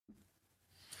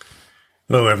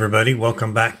Hello, everybody.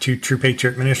 Welcome back to True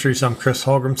Patriot Ministries. I'm Chris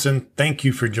Holgrimson. Thank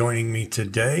you for joining me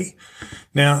today.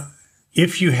 Now,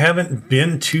 if you haven't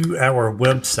been to our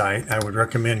website, I would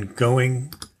recommend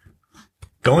going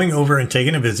over and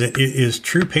taking a visit. It is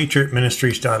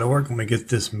truepatriotministries.org. Let me get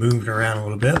this moved around a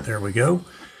little bit. There we go.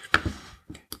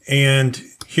 And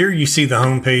here you see the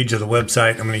homepage of the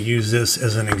website. I'm going to use this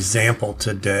as an example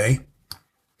today.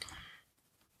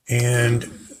 And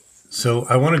so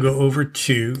I want to go over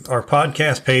to our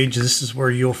podcast page. This is where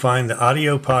you'll find the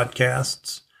audio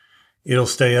podcasts. It'll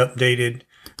stay updated.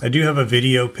 I do have a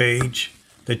video page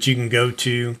that you can go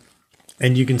to,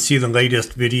 and you can see the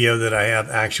latest video that I have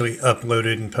actually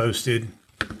uploaded and posted.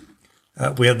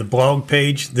 We have the blog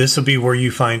page. This will be where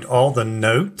you find all the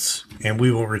notes, and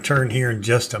we will return here in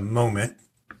just a moment.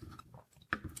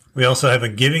 We also have a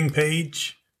giving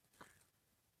page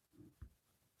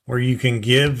where you can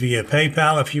give via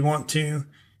PayPal if you want to.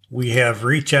 We have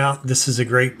Reach Out. This is a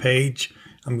great page.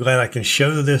 I'm glad I can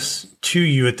show this to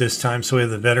you at this time. So we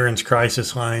have the Veterans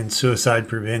Crisis Line, suicide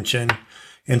prevention,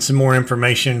 and some more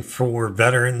information for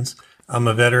veterans. I'm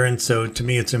a veteran, so to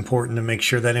me it's important to make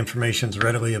sure that information is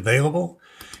readily available.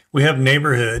 We have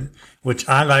Neighborhood, which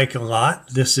I like a lot.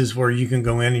 This is where you can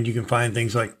go in and you can find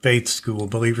things like Faith School,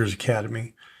 Believers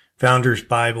Academy, Founders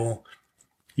Bible.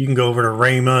 You can go over to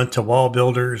Rhema, to Wall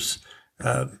Builders,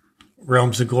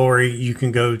 Realms of Glory. You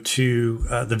can go to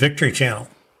the Victory Channel.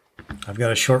 I've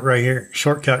got a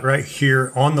shortcut right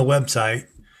here on the website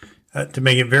to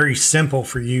make it very simple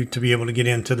for you to be able to get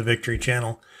into the Victory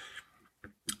Channel.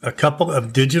 A couple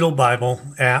of digital Bible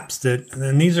apps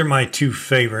and these are my two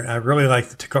favorite. I really like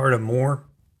the Tecarta more.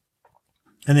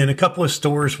 And then a couple of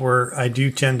stores where I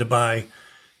do tend to buy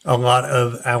a lot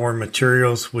of our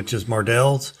materials, which is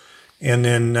Mardell's. And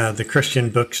then the Christian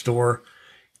bookstore.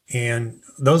 And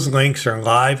those links are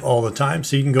live all the time.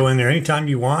 So you can go in there anytime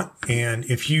you want. And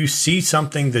if you see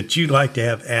something that you'd like to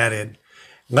have added,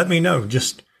 let me know.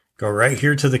 Just go right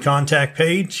here to the contact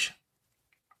page.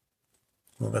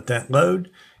 We'll let that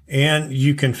load. And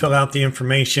you can fill out the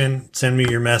information, send me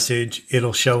your message.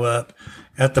 It'll show up.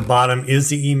 At the bottom is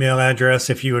the email address.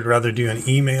 If you would rather do an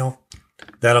email,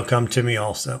 that'll come to me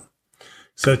also.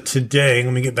 So today,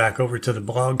 let me get back over to the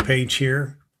blog page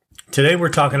here. Today, we're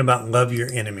talking about love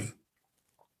your enemy.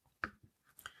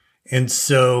 And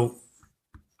so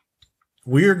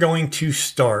we are going to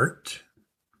start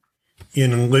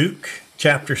in Luke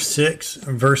chapter 6,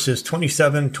 verses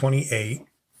 27, 28.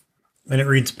 And it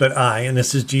reads, and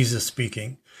this is Jesus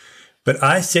speaking, but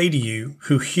I say to you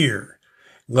who hear,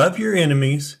 love your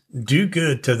enemies, do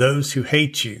good to those who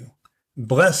hate you,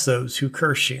 bless those who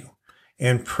curse you,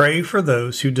 and pray for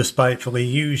those who despitefully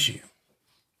use you.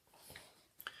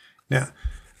 Now,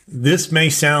 this may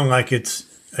sound like it's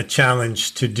a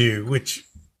challenge to do, which,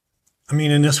 I mean,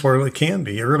 in this world, it can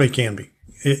be. It really can be.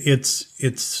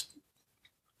 It's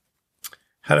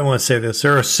how do I want to say this?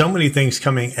 There are so many things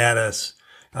coming at us.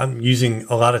 I'm using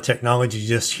a lot of technology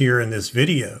just here in this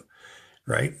video,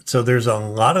 right? So there's a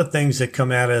lot of things that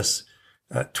come at us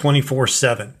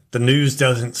 24/7. The news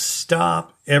doesn't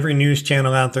stop. Every news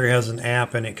channel out there has an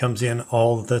app and it comes in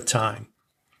all the time.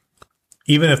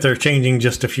 Even if they're changing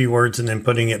just a few words and then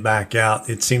putting it back out,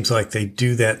 it seems like they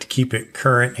do that to keep it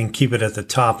current and keep it at the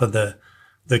top of the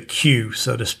queue,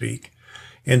 so to speak.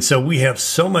 And so we have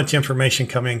so much information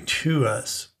coming to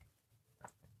us,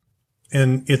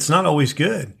 and it's not always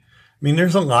good. I mean,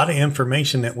 there's a lot of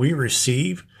information that we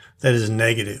receive that is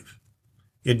negative.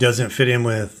 It doesn't fit in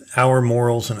with our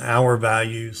morals and our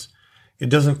values. It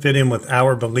doesn't fit in with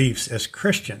our beliefs as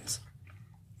Christians.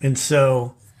 And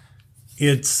so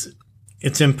it's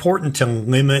important to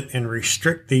limit and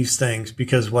restrict these things,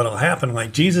 because what will happen,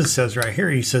 like Jesus says right here,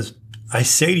 he says, I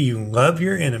say to you, love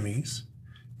your enemies,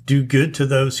 do good to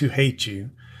those who hate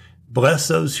you, bless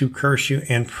those who curse you,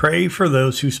 and pray for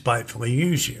those who spitefully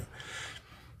use you.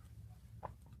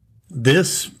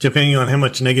 This, depending on how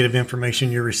much negative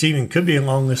information you're receiving, could be a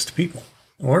long list of people,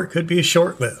 or it could be a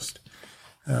short list.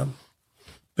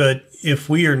 But if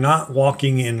we are not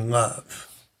walking in love,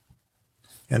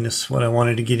 and this is what I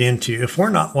wanted to get into, if we're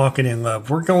not walking in love,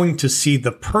 we're going to see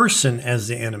the person as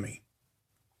the enemy.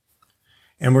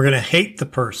 And we're going to hate the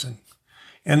person.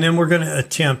 And then we're going to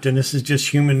attempt, and this is just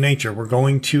human nature, we're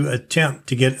going to attempt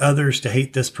to get others to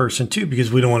hate this person too,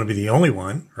 because we don't want to be the only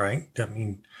one, right? I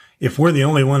mean, if we're the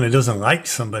only one that doesn't like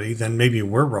somebody, then maybe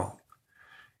we're wrong.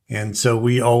 And so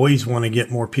we always want to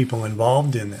get more people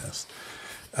involved in this.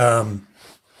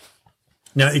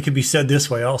 Now, it could be said this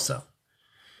way also.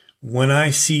 When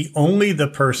I see only the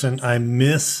person, I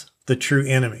miss the true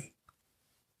enemy.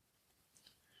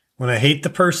 When I hate the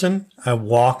person, I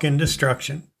walk in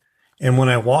destruction. And when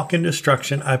I walk in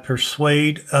destruction, I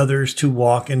persuade others to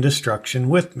walk in destruction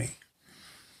with me.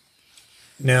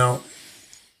 Now,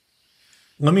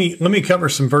 let me cover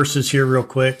some verses here real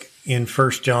quick in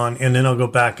 1 John, and then I'll go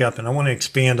back up, and I want to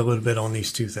expand a little bit on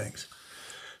these two things.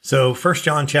 So 1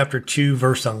 John chapter 2,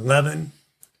 verse 11,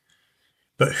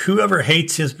 but whoever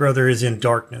hates his brother is in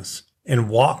darkness and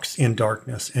walks in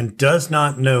darkness and does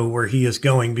not know where he is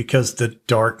going because the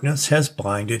darkness has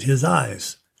blinded his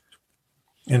eyes.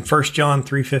 In 1 John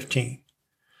 3:15,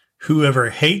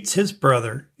 whoever hates his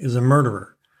brother is a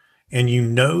murderer, and you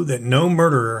know that no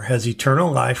murderer has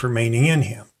eternal life remaining in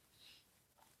him.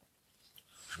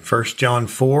 1 John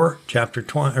 4, chapter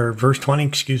 20, or verse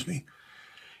 20,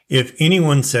 if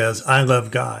anyone says, I love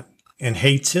God, and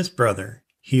hates his brother,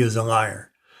 he is a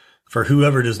liar. For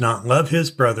whoever does not love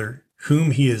his brother,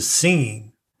 whom he has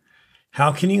seen,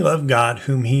 how can he love God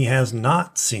whom he has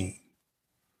not seen?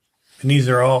 And these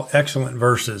are all excellent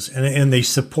verses, and they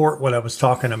support what I was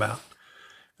talking about.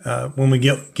 When we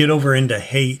get over into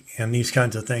hate and these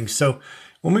kinds of things. So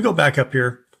when we go back up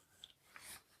here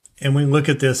and we look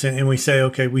at this and we say,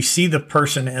 okay, we see the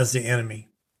person as the enemy.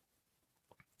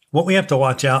 What we have to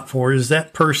watch out for is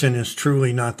that person is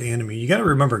truly not the enemy. You got to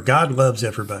remember, God loves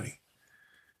everybody.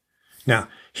 Now,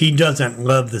 he doesn't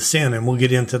love the sin, and we'll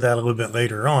get into that a little bit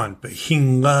later on, but he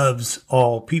loves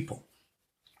all people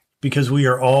because we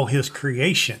are all his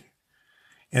creation.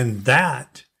 And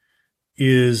that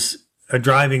is a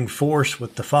driving force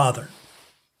with the Father.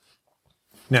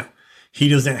 Now, he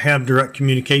doesn't have direct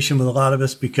communication with a lot of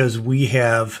us because we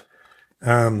have,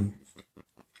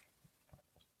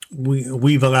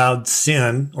 we've allowed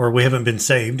sin, or we haven't been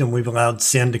saved, and we've allowed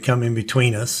sin to come in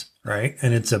between us, right?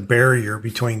 And it's a barrier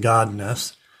between God and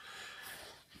us.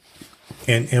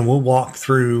 And we'll walk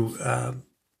through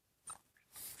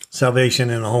salvation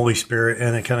and the Holy Spirit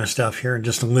and that kind of stuff here in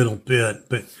just a little bit.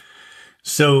 But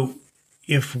so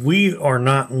if we are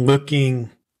not looking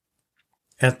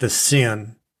at the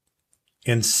sin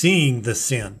and seeing the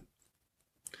sin,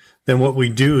 then what we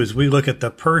do is we look at the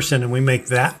person and we make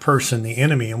that person the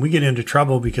enemy. And we get into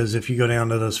trouble because if you go down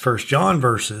to those 1 John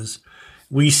verses,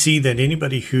 we see that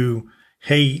anybody who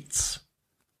hates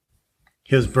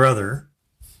his brother,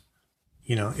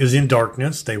 is in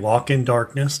darkness. They walk in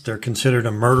darkness. They're considered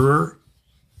a murderer.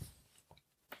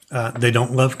 They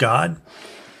don't love God.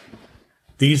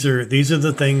 These are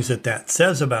the things that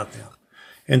says about them.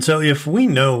 And so if we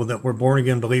know that we're born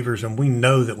again believers and we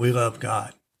know that we love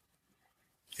God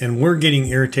and we're getting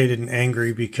irritated and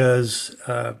angry because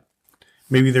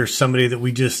maybe there's somebody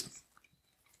that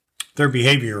their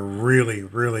behavior really,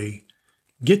 really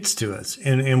gets to us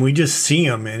and we just see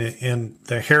them and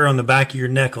the hair on the back of your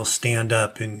neck will stand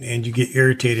up and you get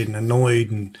irritated and annoyed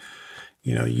and,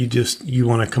 you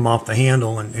want to come off the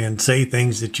handle and say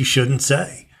things that you shouldn't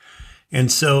say.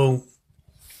 And so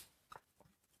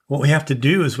what we have to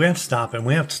do is we have to stop and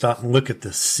look at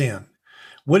the sin.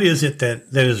 What is it that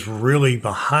is really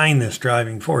behind this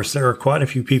driving force? There are quite a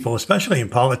few people, especially in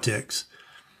politics,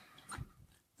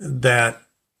 that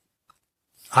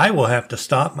I will have to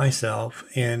stop myself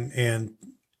and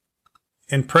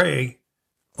pray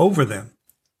over them,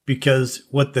 because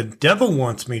what the devil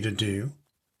wants me to do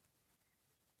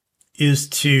is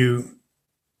to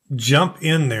jump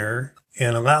in there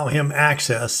and allow him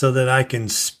access so that I can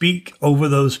speak over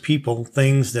those people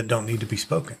things that don't need to be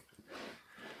spoken.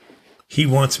 He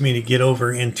wants me to get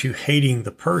over into hating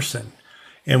the person.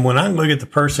 And when I look at the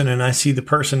person and I see the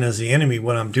person as the enemy,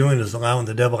 what I'm doing is allowing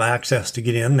the devil access to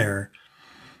get in there.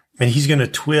 And he's going to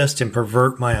twist and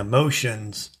pervert my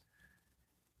emotions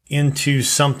into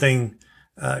something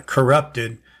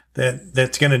corrupted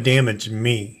that's going to damage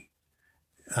me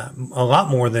a lot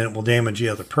more than it will damage the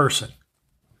other person.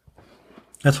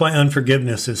 That's why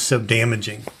unforgiveness is so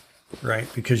damaging, right?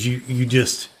 Because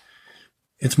it's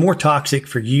more toxic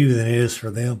for you than it is for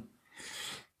them.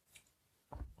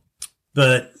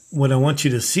 But what I want you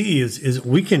to see is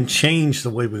we can change the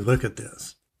way we look at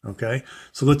this. Okay.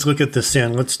 So let's look at the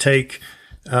sin. Let's take,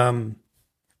 here's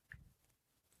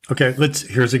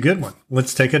a good one.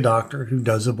 Let's take a doctor who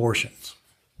does abortions.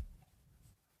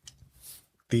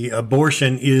 The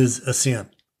abortion is a sin.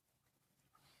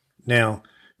 Now,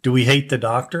 do we hate the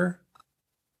doctor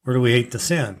or do we hate the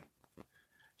sin?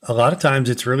 A lot of times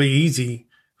it's really easy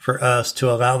for us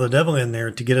to allow the devil in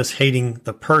there to get us hating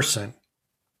the person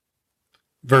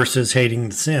versus hating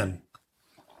the sin.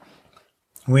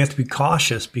 We have to be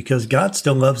cautious because God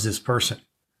still loves this person.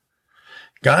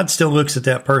 God still looks at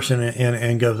that person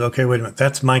and goes, okay, wait a minute,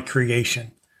 that's my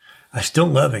creation. I still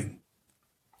love him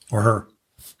or her,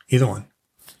 either one.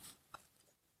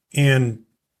 And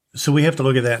so we have to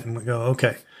look at that and go,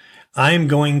 okay, I am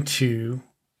going to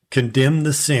condemn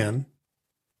the sin.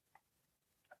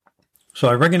 So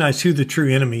I recognize who the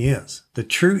true enemy is. The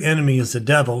true enemy is the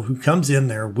devil, who comes in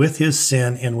there with his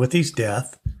sin and with his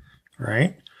death,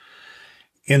 right?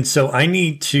 And so I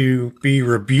need to be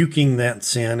rebuking that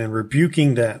sin and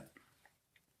rebuking the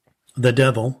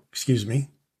devil,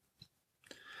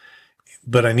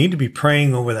 but I need to be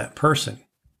praying over that person.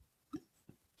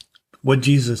 What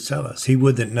Jesus tell us? He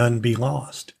would that none be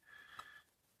lost.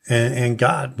 And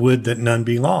God would that none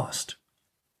be lost.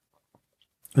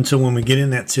 And so when we get in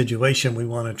that situation, we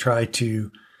want to try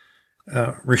to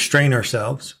restrain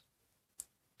ourselves.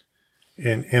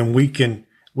 And we can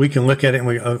look at it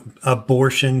and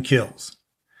abortion kills.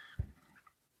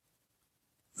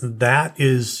 That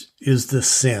is the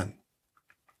sin.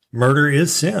 Murder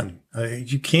is sin.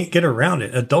 You can't get around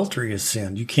it. Adultery is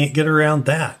sin. You can't get around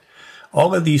that.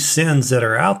 All of these sins that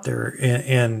are out there,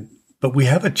 but we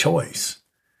have a choice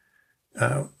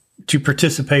to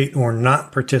participate or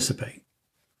not participate.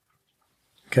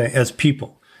 Okay, as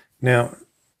people. Now,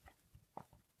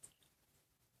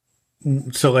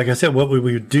 so like I said, what we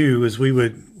would do is we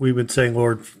would say,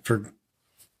 Lord,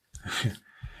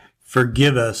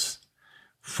 forgive us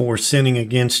for sinning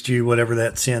against you, whatever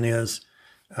that sin is.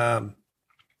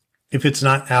 If it's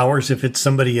not ours, if it's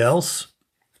somebody else,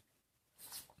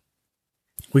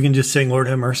 we can just say, Lord,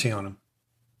 have mercy on them.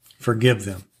 Forgive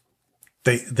them.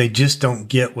 They just don't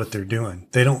get what they're doing.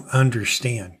 They don't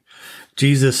understand.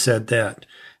 Jesus said that.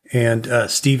 And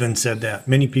Stephen said that.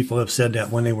 Many people have said that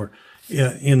when they were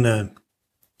in the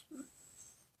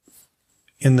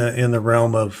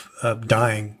realm of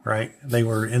dying, right? They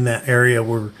were in that area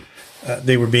where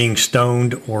they were being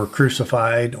stoned or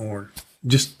crucified or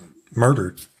just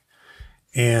murdered.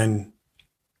 And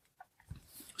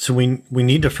so we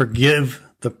need to forgive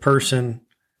the person,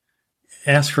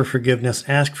 ask for forgiveness,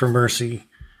 ask for mercy.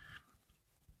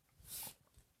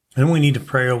 And we need to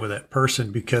pray over that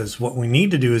person, because what we need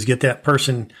to do is get that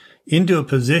person into a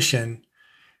position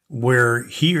where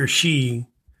he or she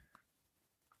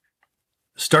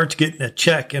starts getting a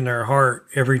check in their heart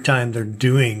every time they're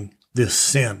doing this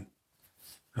sin.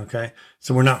 Okay?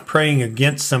 So we're not praying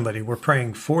against somebody. We're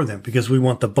praying for them, because we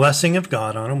want the blessing of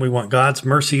God on them. We want God's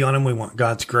mercy on them. We want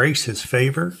God's grace, his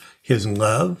favor, his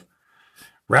love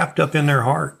wrapped up in their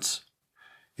hearts.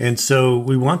 And so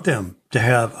we want them to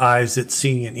have eyes that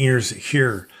see and ears that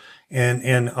hear,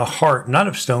 and a heart, not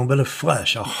of stone, but of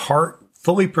flesh, a heart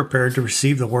fully prepared to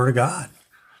receive the word of God.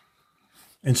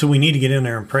 And so we need to get in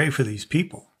there and pray for these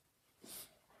people.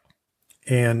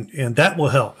 And that will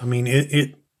help. I mean,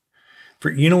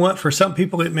 you know what? For some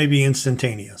people, it may be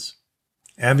instantaneous.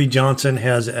 Abby Johnson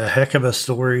has a heck of a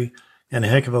story and a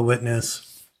heck of a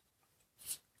witness.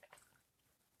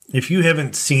 If you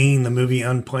haven't seen the movie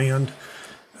Unplanned,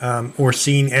 or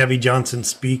seen Abby Johnson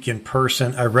speak in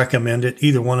person, I recommend it.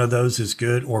 Either one of those is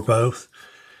good, or both.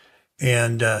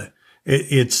 And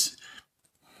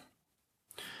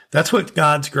that's what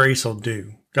God's grace will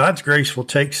do. God's grace will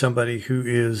take somebody who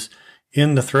is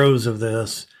in the throes of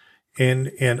this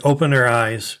and open their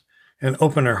eyes and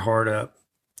open their heart up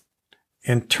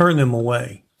and turn them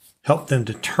away, help them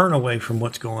to turn away from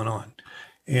what's going on.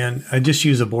 And I just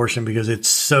use abortion because it's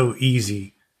so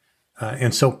easy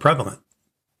and so prevalent.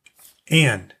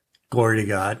 And glory to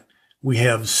God, we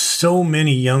have so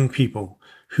many young people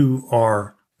who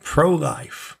are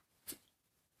pro-life.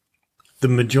 The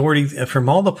majority, from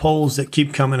all the polls that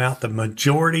keep coming out, the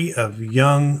majority of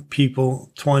young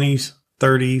people, 20s,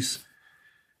 30s,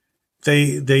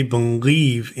 they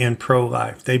believe in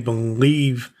pro-life. They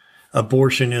believe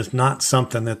abortion is not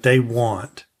something that they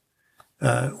want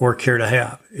or care to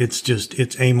have.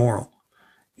 It's amoral.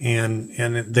 And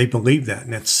they believe that,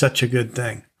 and it's such a good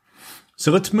thing.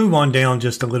 So let's move on down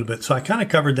just a little bit. So I kind of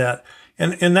covered that.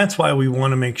 And that's why we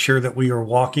want to make sure that we are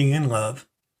walking in love.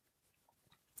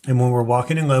 And when we're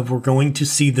walking in love, we're going to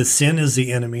see the sin as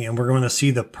the enemy, and we're going to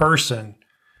see the person.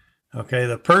 Okay,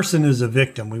 the person is a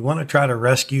victim. We want to try to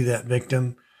rescue that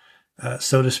victim,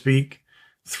 so to speak,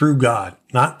 through God,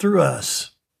 not through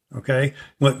us. Okay,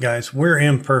 look, guys, we're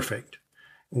imperfect.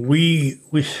 We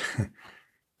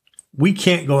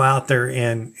can't go out there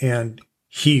and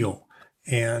heal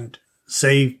and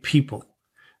save people,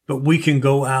 but we can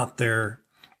go out there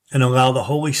and allow the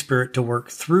Holy Spirit to work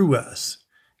through us,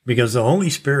 because the Holy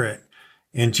Spirit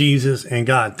and Jesus and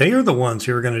God, they are the ones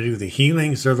who are going to do the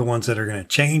healings. They're the ones that are going to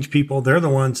change people. They're the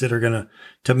ones that are going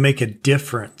to make a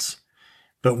difference.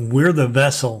 But we're the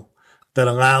vessel that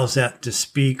allows that to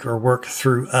speak or work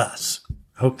through us.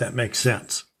 I hope that makes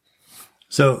sense.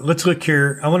 So let's look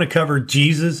here. I want to cover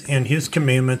Jesus and his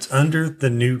commandments under the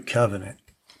new covenant.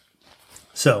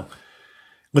 So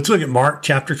Let's look at Mark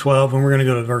chapter 12, and we're going to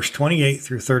go to verse 28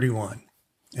 through 31.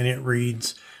 And it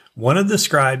reads, "One of the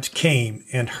scribes came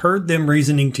and heard them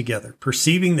reasoning together.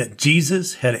 Perceiving that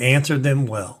Jesus had answered them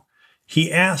well,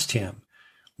 he asked him,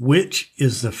 'Which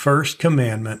is the first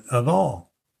commandment of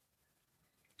all?'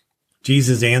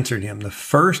 Jesus answered him, 'The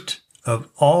first of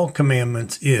all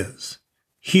commandments is,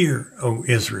 Hear, O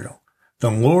Israel,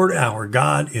 the Lord our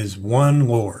God is one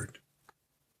Lord.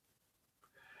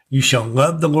 You shall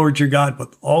love the Lord your God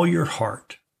with all your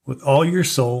heart, with all your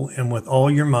soul, and with all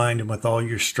your mind, and with all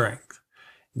your strength.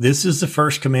 This is the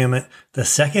first commandment. The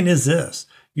second is this,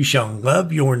 you shall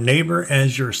love your neighbor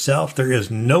as yourself. There is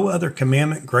no other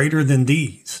commandment greater than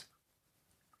these.'"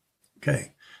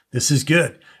 Okay, this is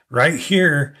good. Right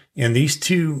here in these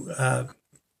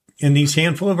in these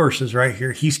handful of verses right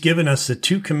here, he's given us the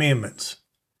two commandments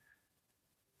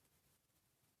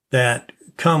that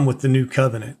come with the new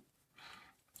covenant.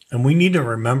 And we need to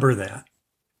remember that.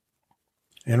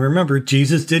 And remember,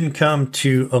 Jesus didn't come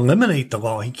to eliminate the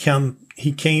law. He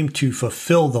came to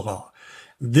fulfill the law.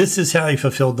 This is how he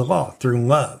fulfilled the law, through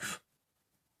love.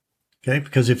 Okay,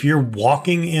 because if you're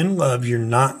walking in love, you're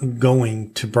not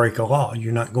going to break a law.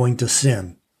 You're not going to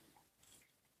sin.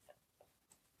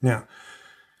 Now,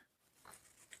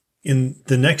 in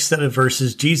the next set of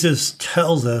verses, Jesus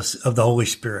tells us of the Holy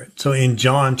Spirit. So in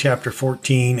John chapter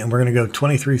 14, and we're going to go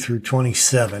 23 through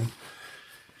 27,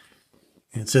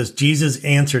 it says, Jesus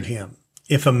answered him,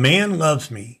 "If a man loves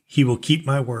me, he will keep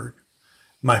my word.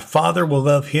 My Father will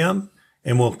love him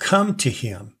and will come to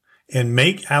him and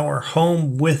make our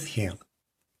home with him.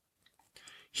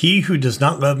 He who does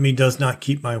not love me does not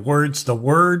keep my words. The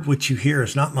word which you hear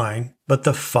is not mine, but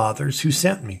the Father's who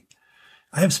sent me.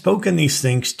 I have spoken these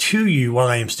things to you while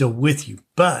I am still with you,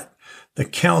 but the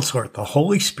Counselor, the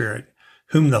Holy Spirit,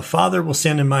 whom the Father will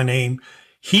send in my name,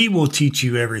 he will teach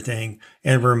you everything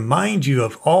and remind you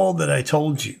of all that I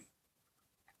told you.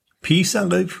 Peace I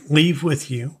leave with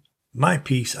you, my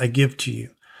peace I give to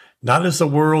you. Not as the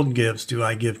world gives do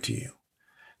I give to you.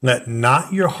 Let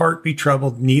not your heart be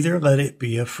troubled, neither let it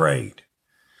be afraid."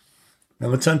 Now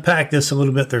let's unpack this a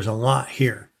little bit. There's a lot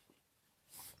here.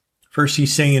 First,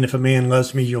 he's saying, if a man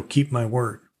loves me, you'll keep my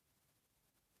word.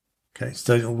 Okay,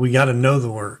 so we got to know the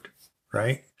word,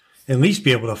 right? At least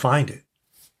be able to find it.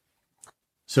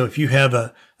 So if you have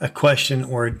a question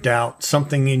or a doubt,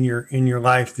 something in your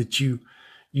life that you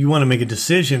want to make a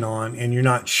decision on, and you're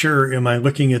not sure, am I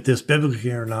looking at this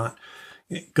biblically or not?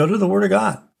 Go to the Word of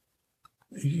God.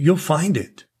 You'll find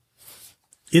it.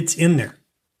 It's in there.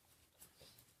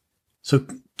 So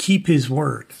keep his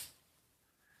word.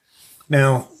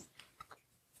 Now,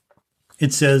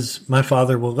 it says, my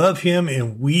Father will love him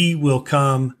and we will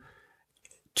come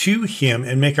to him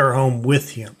and make our home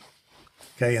with him.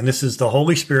 Okay. And this is the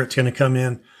Holy Spirit's going to come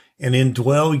in and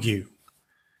indwell you.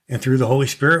 And through the Holy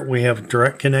Spirit, we have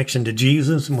direct connection to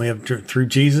Jesus, and we have through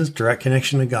Jesus, direct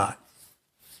connection to God.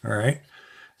 All right.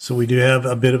 So we do have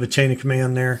a bit of a chain of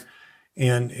command there,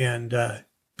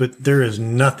 but there is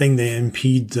nothing that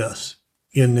impedes us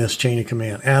in this chain of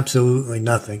command. Absolutely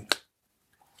nothing.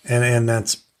 And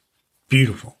that's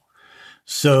beautiful.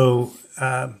 So,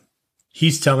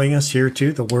 he's telling us here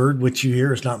too, the word which you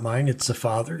hear is not mine, it's the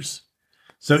Father's.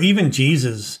 So even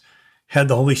Jesus had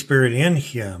the Holy Spirit in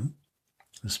him,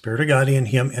 the Spirit of God in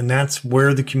him, and that's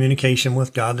where the communication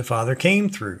with God the Father came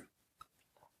through.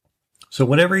 So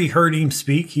whatever he heard him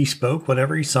speak, he spoke.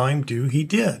 Whatever he saw him do, he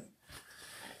did.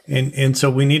 And so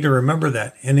we need to remember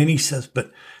that. And then he says,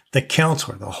 but the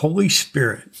Counselor, the Holy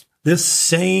Spirit, this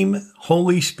same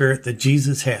Holy Spirit that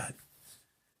Jesus had,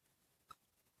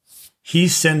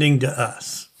 he's sending to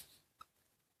us.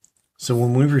 So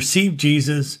when we receive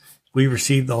Jesus, we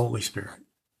receive the Holy Spirit.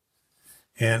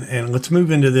 And let's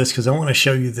move into this, because I want to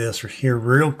show you this here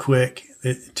real quick.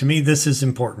 To me, this is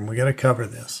important. We got to cover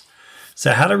this.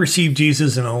 So how to receive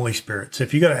Jesus and the Holy Spirit. So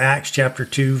if you go to Acts chapter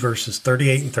 2, verses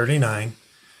 38 and 39,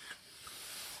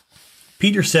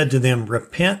 Peter said to them,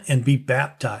 repent and be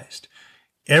baptized,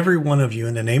 every one of you,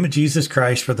 in the name of Jesus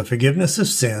Christ for the forgiveness of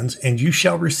sins, and you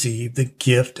shall receive the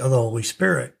gift of the Holy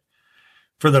Spirit.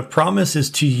 For the promise is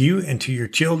to you and to your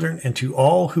children and to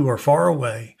all who are far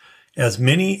away, as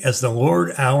many as the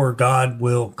Lord our God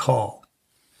will call.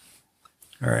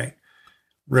 All right.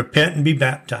 Repent and be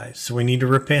baptized. So we need to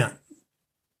repent.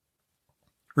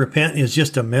 Repent is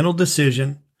just a mental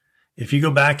decision. If you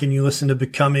go back and you listen to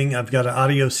Becoming, I've got an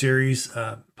audio series,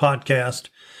 podcast,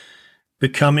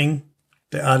 Becoming,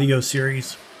 the audio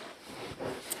series.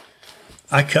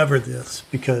 I cover this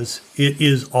because it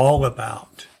is all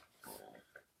about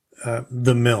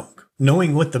the milk,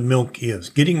 knowing what the milk is,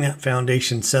 getting that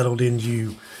foundation settled into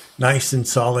you nice and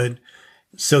solid,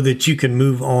 so that you can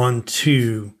move on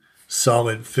to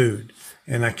solid food.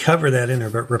 And I cover that in there,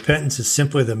 but repentance is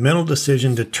simply the mental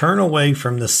decision to turn away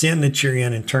from the sin that you're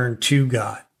in and turn to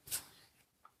God.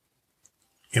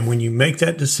 And when you make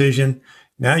that decision,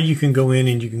 now you can go in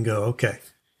and you can go, okay.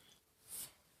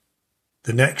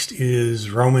 The next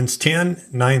is Romans 10,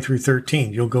 9 through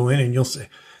 13. You'll go in and you'll say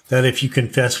that if you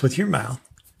confess with your mouth,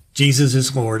 Jesus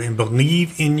is Lord, and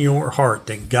believe in your heart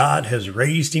that God has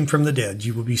raised him from the dead,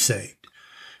 you will be saved.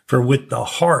 For with the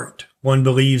heart one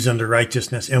believes unto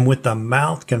righteousness, and with the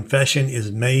mouth confession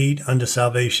is made unto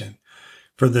salvation.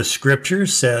 For the scripture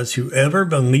says, whoever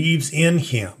believes in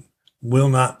him will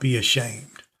not be ashamed.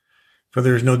 For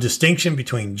there is no distinction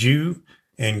between Jew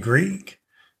and Greek.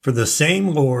 For the same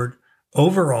Lord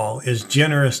over all is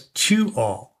generous to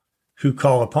all who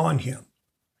call upon him.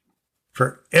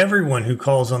 For everyone who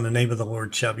calls on the name of the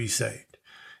Lord shall be saved.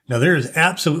 Now, there is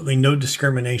absolutely no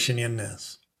discrimination in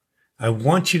this. I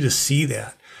want you to see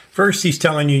that. First, he's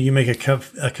telling you, you make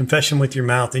a confession with your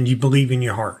mouth and you believe in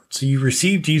your heart. So you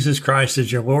receive Jesus Christ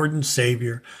as your Lord and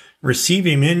Savior. Receive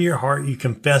him in your heart. You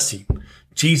confess him.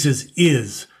 Jesus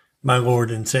is my Lord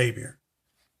and Savior.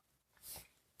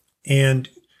 And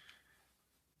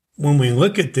when we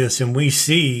look at this and we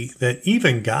see that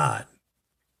even God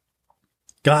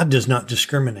does not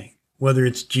discriminate, whether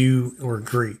it's Jew or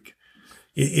Greek.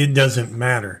 It doesn't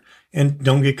matter. And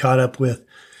don't get caught up with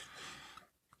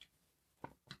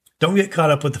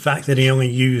the fact that he only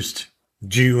used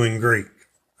Jew and Greek.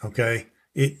 Okay.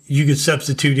 You could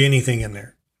substitute anything in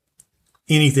there,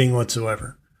 anything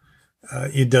whatsoever.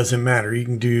 It doesn't matter. You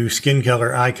can do skin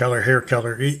color, eye color, hair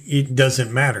color. It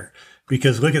doesn't matter,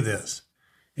 because look at this.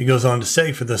 It goes on to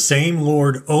say, for the same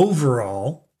Lord over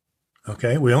all.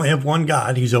 Okay. We only have one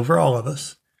God. He's over all of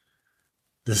us.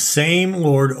 The same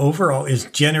Lord over all is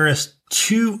generous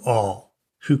to all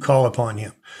who call upon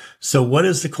him. So what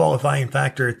is the qualifying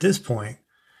factor at this point?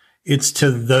 It's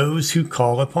to those who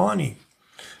call upon him.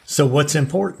 So what's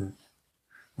important?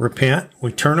 Repent.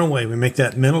 We turn away. We make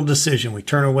that mental decision. We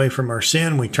turn away from our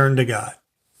sin. We turn to God.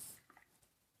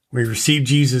 We receive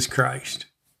Jesus Christ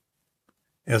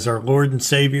as our Lord and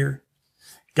Savior.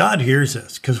 God hears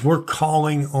us because we're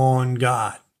calling on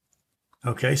God.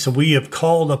 Okay, so we have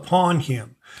called upon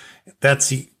him. That's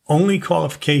the only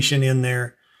qualification in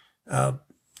there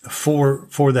for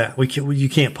that. You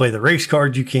can't play the race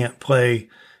card. You can't play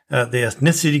the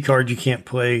ethnicity card. You can't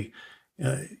play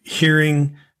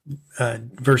hearing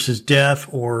versus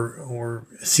deaf or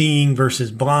seeing versus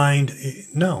blind.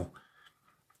 No.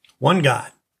 One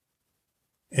God.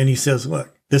 And he says,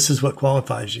 look, this is what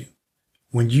qualifies you.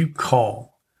 When you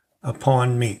call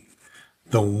upon me,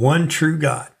 the one true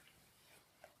God,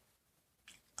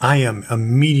 I am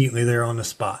immediately there on the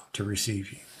spot to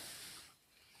receive you.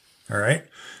 All right.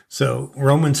 So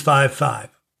Romans 5:5,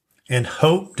 and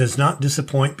hope does not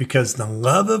disappoint, because the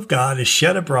love of God is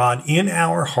shed abroad in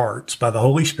our hearts by the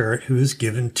Holy Spirit who is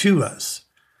given to us.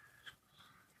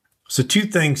 So two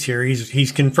things here.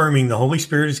 He's confirming the Holy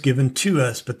Spirit is given to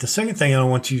us. But the second thing I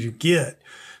want you to get,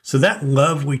 so that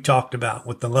love we talked about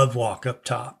with the love walk up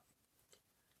top.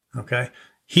 Okay.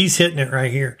 He's hitting it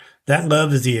right here. That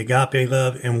love is the agape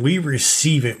love, and we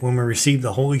receive it when we receive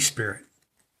the Holy Spirit.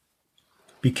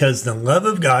 Because the love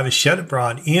of God is shed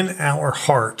abroad in our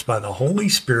hearts by the Holy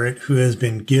Spirit who has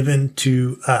been given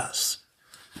to us.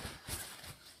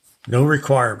 No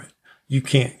requirement. You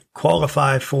can't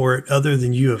qualify for it other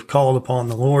than you have called upon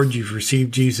the Lord. You've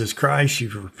received Jesus Christ.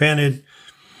 You've repented.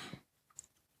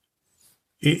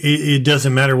 It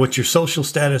doesn't matter what your social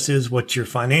status is, what your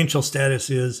financial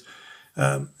status is.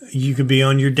 You could be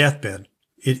on your deathbed.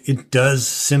 It does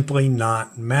simply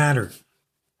not matter.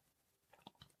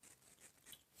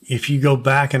 If you go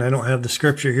back, and I don't have the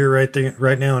scripture here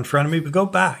right now in front of me, but go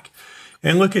back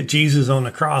and look at Jesus on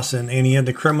the cross, and he had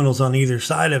the criminals on either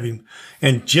side of him,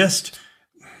 and just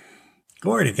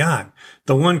glory to God.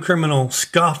 The one criminal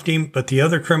scoffed him, but the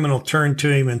other criminal turned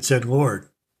to him and said, Lord,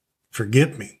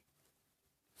 forgive me.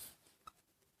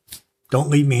 Don't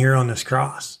leave me here on this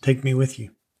cross. Take me with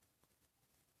you.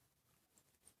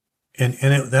 And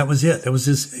that was it. That was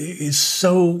this. It's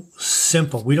so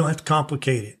simple. We don't have to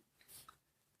complicate it.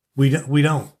 We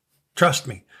don't. Trust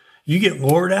me. You get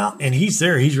Lord out and he's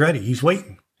there. He's ready. He's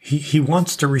waiting. He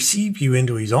wants to receive you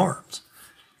into his arms.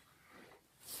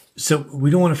 So we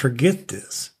don't want to forget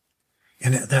this.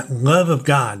 And that love of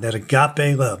God, that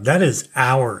agape love, that is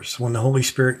ours when the Holy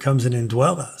Spirit comes in and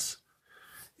dwells us.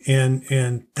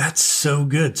 And that's so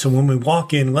good. So when we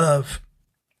walk in love,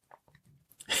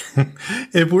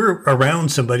 if we're around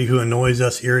somebody who annoys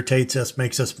us, irritates us,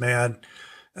 makes us mad,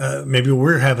 maybe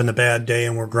we're having a bad day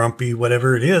and we're grumpy,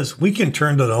 whatever it is, we can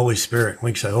turn to the Holy Spirit.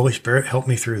 We can say, Holy Spirit, help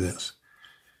me through this.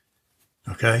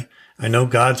 Okay. I know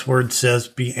God's word says,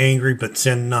 be angry, but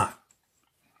sin not.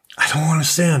 I don't want to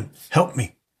sin. Help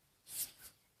me.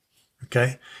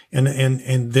 Okay. And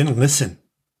then listen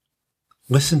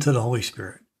to the Holy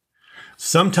Spirit.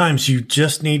 Sometimes you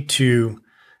just need to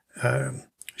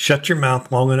shut your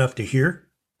mouth long enough to hear.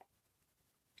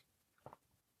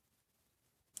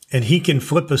 And he can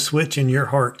flip a switch in your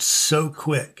heart so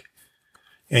quick.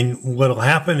 And what'll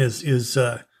happen is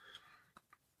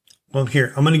well,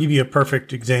 here, I'm going to give you a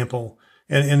perfect example.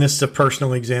 And this is a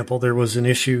personal example. There was an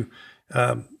issue,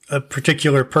 a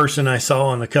particular person I saw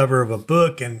on the cover of a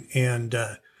book, and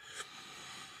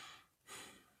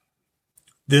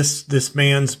this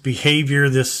man's behavior,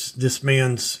 this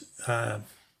man's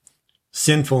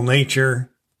sinful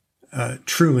nature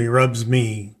truly rubs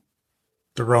me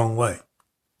the wrong way.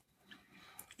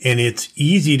 And it's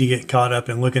easy to get caught up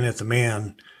in looking at the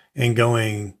man and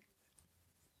going,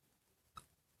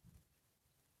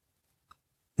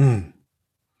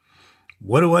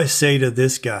 what do I say to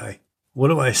this guy? What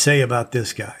do I say about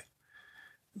this guy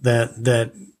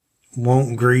that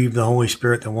won't grieve the Holy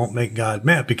Spirit, that won't make God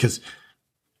mad? Because,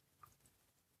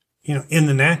 in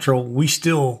the natural, we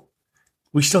still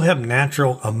have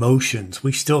natural emotions.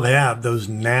 We still have those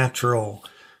natural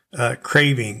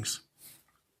cravings.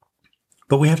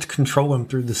 But we have to control them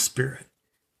through the Spirit.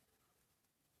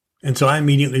 And so I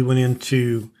immediately went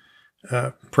into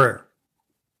prayer.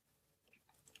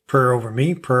 Prayer over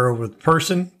me, prayer over the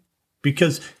person.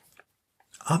 Because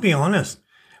I'll be honest,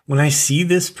 when I see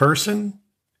this person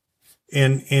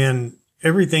and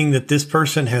everything that this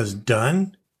person has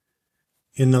done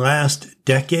in the last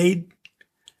decade,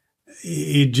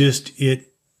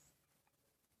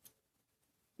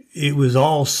 it was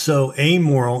all so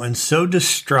amoral and so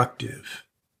destructive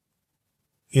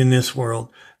in this world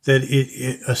that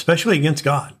it especially against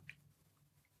God.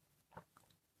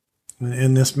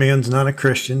 And this man's not a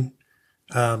Christian.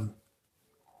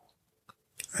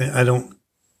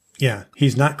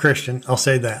 He's not Christian. I'll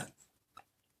say that.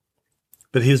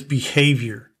 But his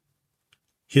behavior,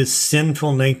 his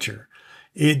sinful nature,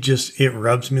 it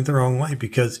rubs me the wrong way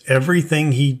because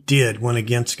everything he did went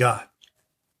against God.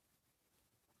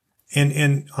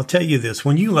 And I'll tell you this,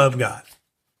 when you love God,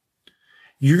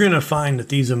 you're going to find that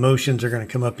these emotions are going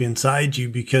to come up inside you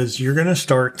because you're going to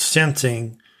start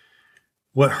sensing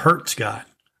what hurts God,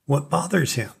 what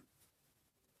bothers him.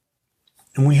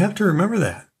 And we have to remember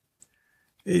that.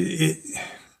 If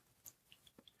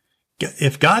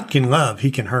God can love,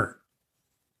 he can hurt,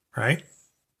 right?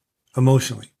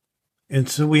 Emotionally. And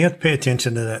so we have to pay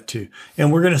attention to that too.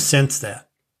 And we're going to sense that.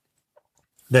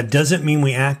 That doesn't mean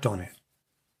we act on it.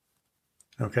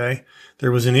 Okay.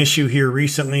 There was an issue here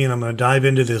recently, and I'm going to dive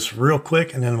into this real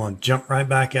quick, and then I'm going to jump right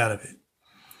back out of it,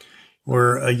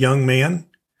 where a young man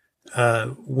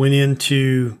went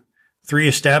into 3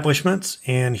 establishments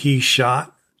and he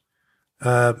shot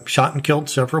and killed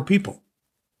several people.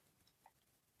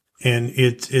 And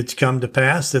it's come to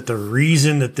pass that the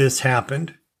reason that this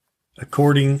happened,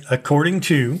 according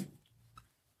to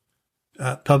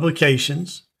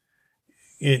publications,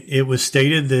 it was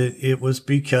stated that it was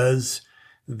because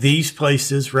these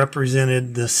places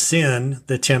represented the sin,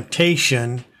 the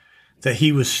temptation that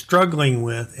he was struggling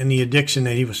with and the addiction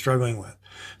that he was struggling with.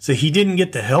 So he didn't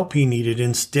get the help he needed.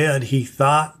 Instead, he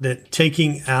thought that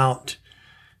taking out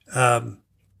the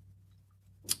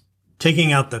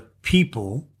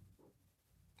people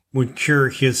would cure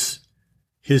his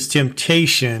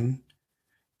temptation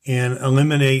and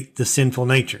eliminate the sinful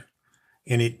nature.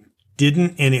 And it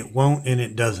didn't, and it won't, and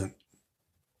it doesn't.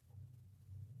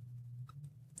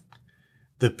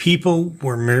 The people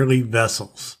were merely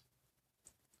vessels.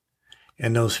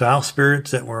 And those foul spirits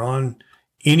that were on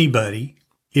anybody,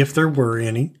 if there were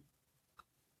any,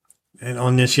 and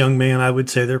on this young man, I would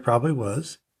say there probably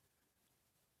was.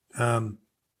 And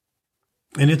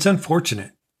it's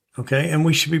unfortunate. Okay. And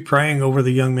we should be praying over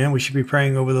the young man. We should be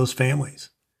praying over those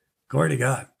families. Glory to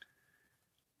God.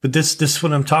 But this is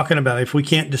what I'm talking about. If we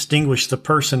can't distinguish the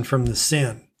person from the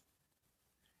sin,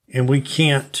 and we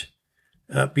can't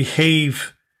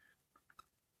behave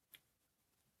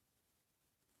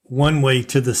one way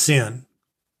to the sin,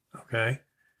 okay,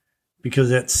 because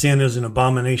that sin is an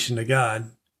abomination to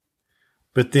God,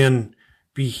 but then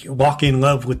walk in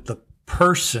love with the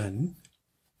person,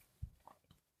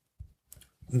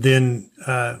 then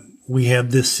we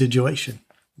have this situation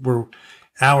where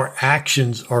our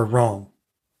actions are wrong.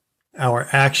 Our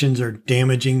actions are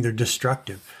damaging. They're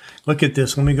destructive. Look at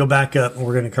this. Let me go back up, and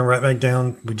we're going to come right back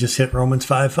down. We just hit Romans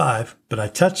 5:5, but I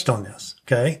touched on this,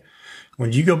 okay?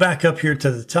 When you go back up here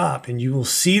to the top, and you will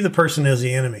see the person as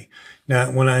the enemy.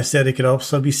 Now, when I said it could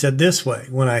also be said this way,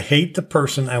 when I hate the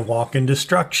person, I walk in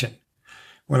destruction.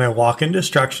 When I walk in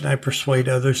destruction, I persuade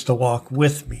others to walk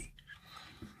with me.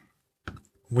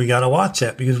 We got to watch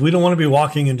that because we don't want to be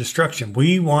walking in destruction.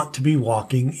 We want to be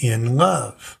walking in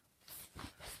love.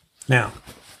 Now,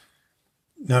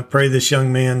 I pray this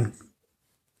young man,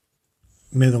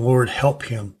 may the Lord help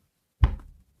him.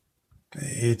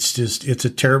 It's a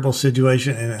terrible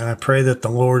situation, and I pray that the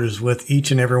Lord is with each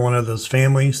and every one of those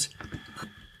families.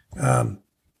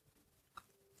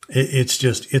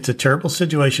 It's a terrible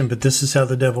situation, but this is how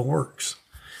the devil works.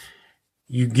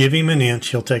 You give him an inch,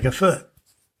 he'll take a foot.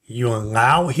 You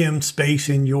allow him space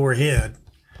in your head,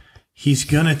 he's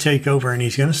going to take over, and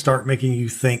he's going to start making you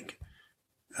think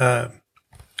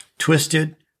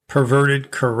twisted,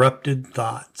 perverted, corrupted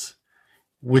thoughts,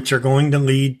 which are going to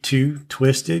lead to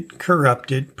twisted,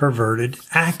 corrupted, perverted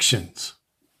actions.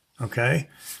 Okay?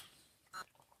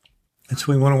 And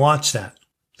so we want to watch that.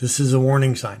 This is a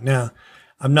warning sign. Now,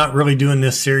 I'm not really doing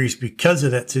this series because of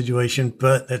that situation,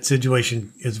 but that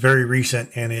situation is very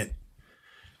recent, and it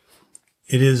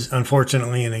is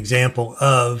unfortunately an example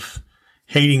of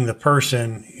hating the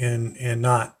person and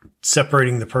not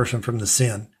separating the person from the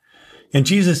sin. And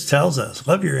Jesus tells us,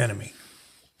 love your enemy.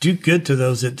 Do good to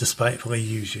those that despitefully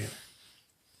use you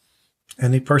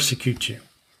and they persecute you.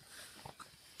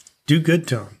 Do good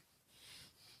to them.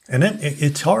 And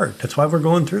it's hard. That's why we're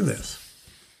going through this.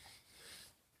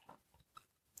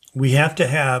 We have to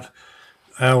have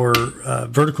our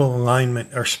vertical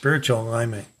alignment, our spiritual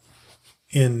alignment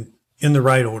in the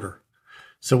right order.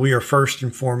 So we are first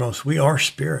and foremost, we are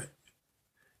spirit.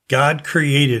 God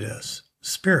created us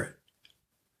spirit.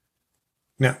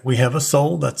 Now, we have a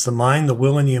soul, that's the mind, the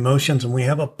will, and the emotions, and we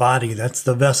have a body, that's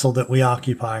the vessel that we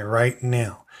occupy right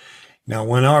now. Now,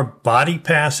 when our body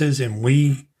passes and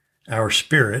our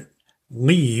spirit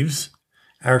leaves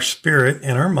our spirit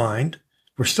and our mind,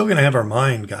 we're still going to have our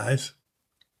mind, guys.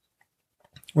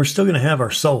 We're still going to have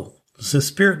our soul. So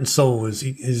spirit and soul is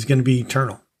going to be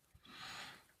eternal.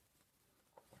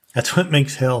 That's what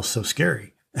makes hell so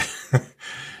scary.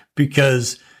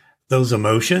 Because those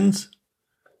emotions,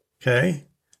 okay,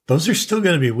 those are still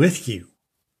going to be with you.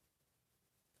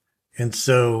 And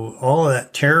so all of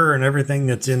that terror and everything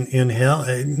that's in hell,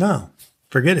 no,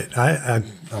 forget it. I'm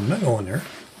not going there.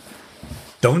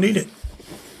 Don't need it.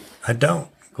 I don't.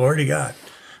 Glory to God.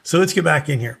 So let's get back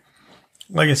in here.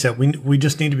 Like I said, we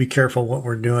just need to be careful what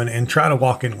we're doing and try to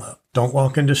walk in love. Don't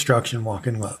walk in destruction, walk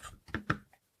in love.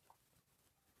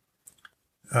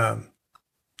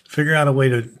 Figure out a way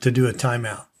to do a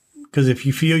timeout. Because if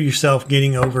you feel yourself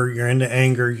getting over, you're into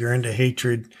anger, you're into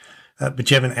hatred, but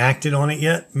you haven't acted on it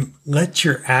yet, let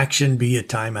your action be a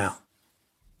timeout.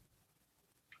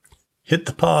 Hit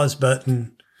the pause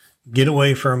button, get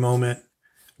away for a moment,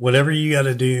 whatever you got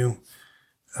to do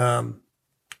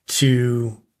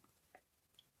to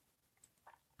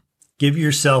give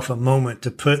yourself a moment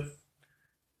to put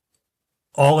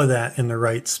all of that in the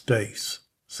right space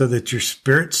so that your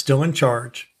spirit's still in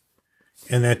charge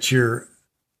and that your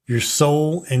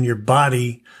soul and your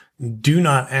body do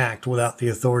not act without the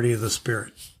authority of the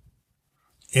Spirit.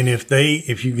 And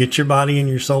if you get your body and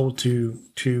your soul to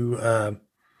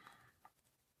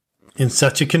in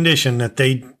such a condition that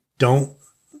they don't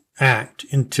act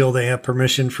until they have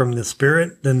permission from the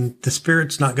Spirit, then the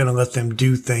Spirit's not going to let them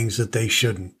do things that they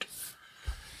shouldn't.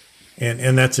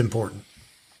 And that's important.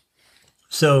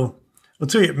 So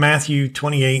let's look at Matthew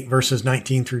 28, verses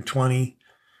 19 through 20.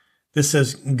 This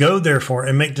says, "Go therefore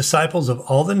and make disciples of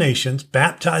all the nations,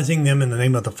 baptizing them in the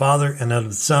name of the Father and of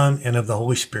the Son and of the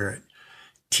Holy Spirit,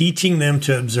 teaching them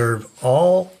to observe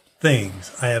all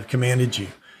things I have commanded you.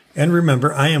 And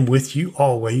remember, I am with you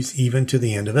always, even to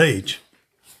the end of age."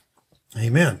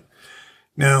 Amen.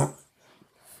 Now,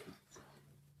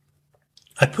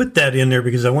 I put that in there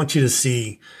because I want you to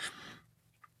see,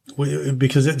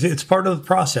 because it's part of the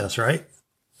process, right?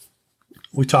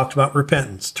 We talked about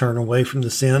repentance, turn away from the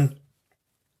sin,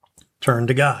 turn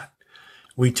to God.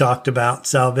 We talked about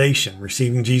salvation,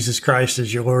 receiving Jesus Christ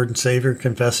as your Lord and Savior,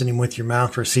 confessing Him with your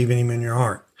mouth, receiving Him in your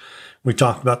heart. We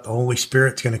talked about the Holy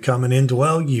Spirit's going to come and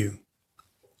indwell you.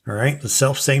 All right. The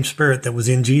same Spirit that was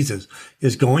in Jesus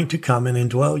is going to come and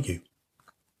indwell you.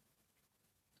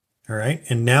 All right.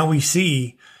 And now we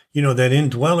see, that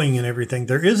indwelling and everything,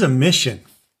 there is a mission.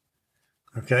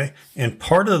 Okay. And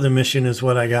part of the mission is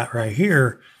what I got right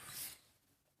here.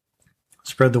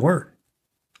 Spread the word.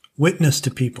 Witness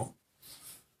to people.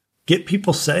 Get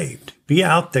people saved. Be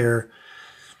out there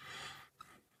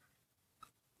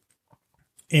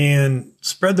and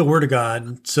spread the word of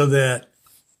God so that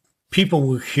people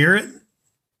will hear it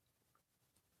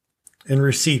and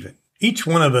receive it. Each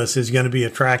one of us is going to be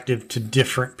attractive to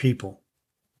different people,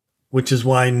 which is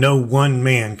why no one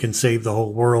man can save the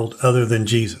whole world other than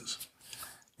Jesus.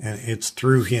 And it's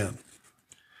through him.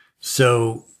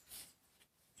 So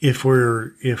if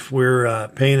we're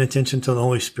paying attention to the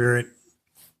Holy Spirit,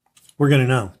 we're going to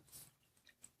know.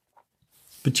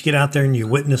 But you get out there and you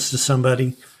witness to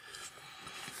somebody,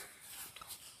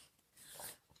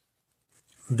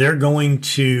 they're going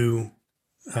to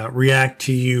react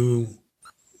to you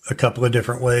a couple of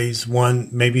different ways. One,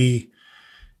 maybe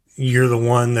you're the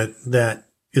one that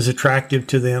is attractive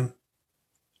to them.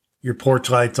 Your porch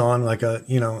light's on,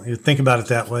 you think about it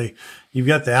that way. You've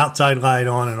got the outside light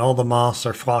on and all the moths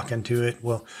are flocking to it.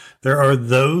 Well, there are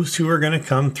those who are going to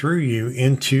come through you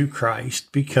into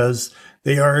Christ because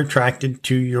they are attracted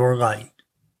to your light.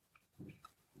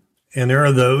 And there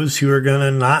are those who are going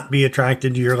to not be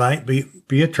attracted to your light,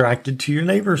 be attracted to your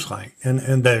neighbor's light.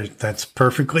 And that's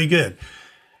perfectly good.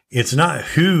 It's not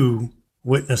who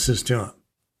witnesses to him.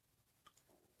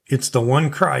 It's the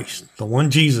one Christ, the one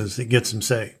Jesus that gets them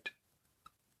saved.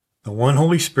 The one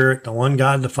Holy Spirit, the one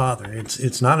God the Father.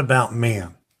 It's not about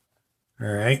man. All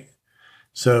right.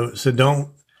 So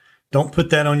don't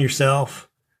put that on yourself,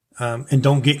 and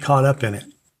don't get caught up in it.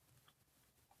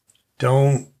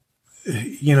 Don't,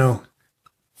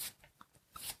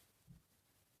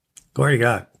 glory to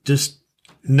God. Just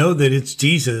know that it's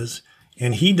Jesus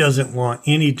and he doesn't want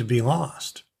any to be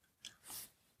lost.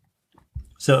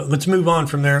 So let's move on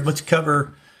from there. Let's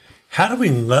cover, how do we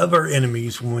love our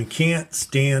enemies when we can't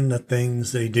stand the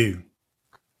things they do?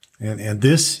 And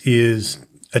this is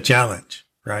a challenge,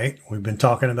 right? We've been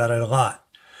talking about it a lot.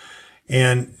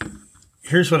 And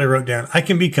here's what I wrote down. I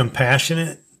can be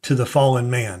compassionate to the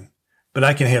fallen man, but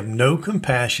I can have no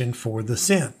compassion for the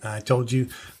sin. I told you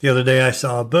the other day I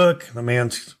saw a book, the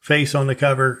man's face on the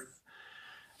cover.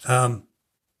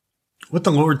 What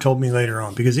the Lord told me later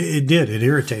on, because it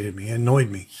irritated me, it annoyed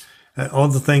me. All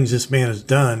the things this man has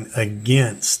done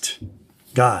against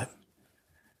God,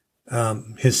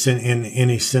 his sin in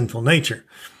his sinful nature.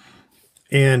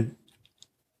 And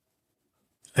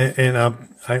like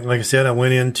I said, I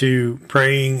went into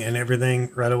praying and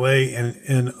everything right away.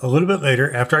 And a little bit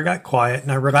later, after I got quiet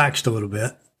and I relaxed a little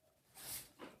bit,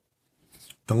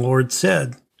 the Lord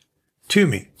said to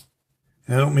me,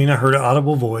 and I don't mean I heard an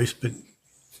audible voice, but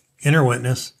inner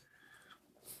witness,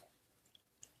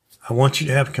 I want you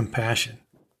to have compassion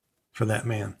for that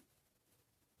man.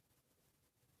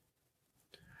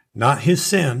 Not his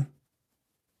sin,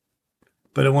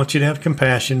 but I want you to have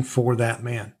compassion for that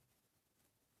man.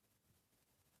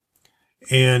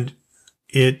 And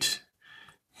it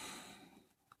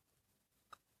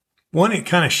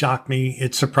kind of shocked me.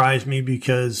 It surprised me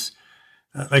because,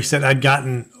 like I said, I'd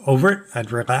gotten over it.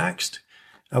 I'd relaxed.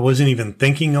 I wasn't even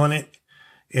thinking on it.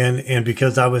 And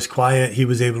because I was quiet, he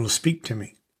was able to speak to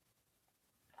me.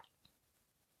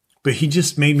 But he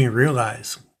just made me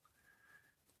realize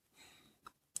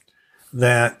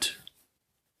that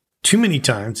too many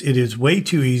times it is way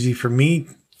too easy for me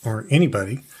or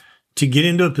anybody to get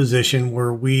into a position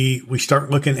where we start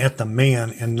looking at the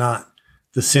man and not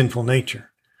the sinful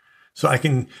nature. So I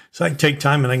can take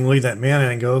time and I can leave that man and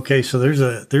I go, okay, so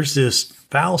there's this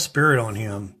foul spirit on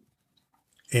him,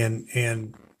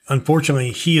 and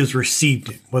unfortunately he has received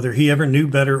it. Whether he ever knew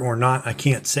better or not, I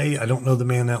can't say. I don't know the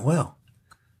man that well.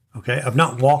 Okay, I've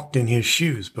not walked in his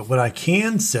shoes, but what I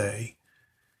can say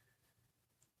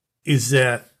is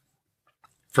that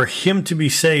for him to be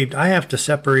saved, I have to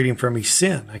separate him from his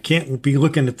sin. I can't be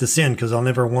looking at the sin because I'll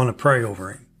never want to pray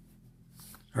over him.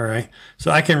 All right. So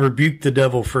I can rebuke the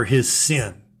devil for his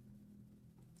sin.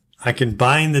 I can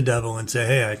bind the devil and say,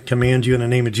 hey, I command you in the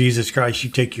name of Jesus Christ, you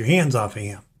take your hands off of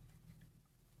him.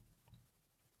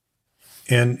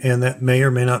 And that may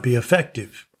or may not be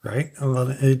effective, right?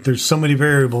 There's so many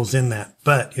variables in that.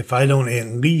 But if I don't at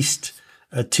least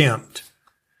attempt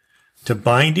to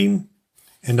bind him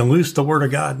and to loose the word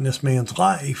of God in this man's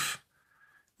life,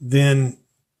 then,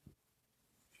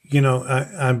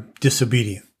 I'm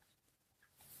disobedient.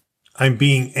 I'm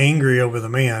being angry over the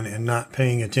man and not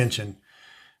paying attention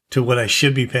to what I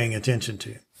should be paying attention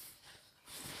to,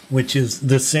 which is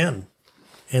the sin.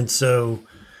 And so,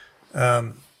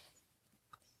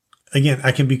 again,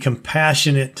 I can be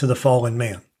compassionate to the fallen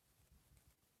man.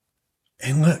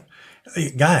 And look,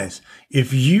 guys,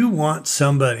 if you want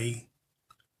somebody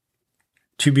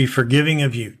to be forgiving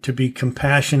of you, to be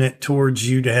compassionate towards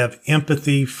you, to have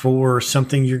empathy for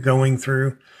something you're going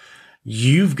through,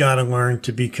 you've got to learn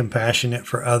to be compassionate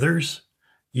for others.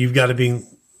 You've got to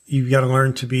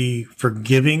learn to be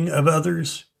forgiving of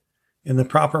others in the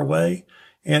proper way,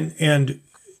 and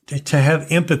to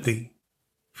have empathy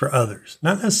for others.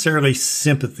 Not necessarily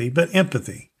sympathy, but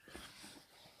empathy.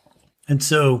 And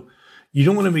so you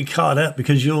don't want to be caught up,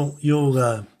 because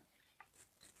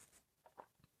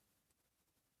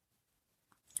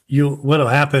what'll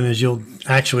happen is you'll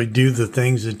actually do the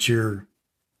things that you're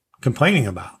complaining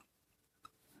about.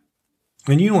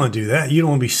 And you don't want to do that. You don't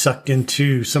want to be sucked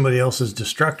into somebody else's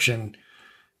destruction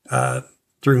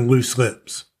through loose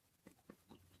lips.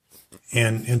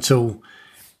 And so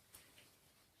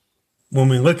when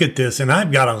we look at this, and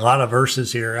I've got a lot of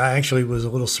verses here, I actually was a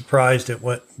little surprised at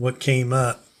what came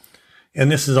up. And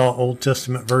this is all Old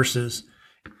Testament verses.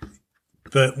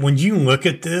 But when you look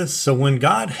at this, so when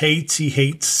God hates, he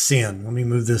hates sin. Let me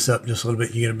move this up just a little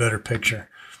bit. You get a better picture.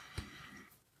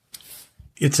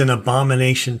 It's an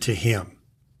abomination to him.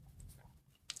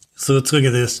 So let's look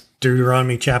at this.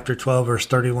 Deuteronomy chapter 12, verse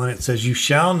 31. It says, "You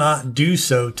shall not do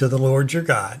so to the Lord your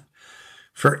God,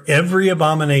 for every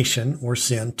abomination or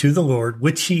sin to the Lord,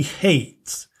 which he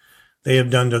hates, they have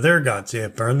done to their gods. They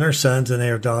have burned their sons and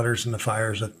their daughters in the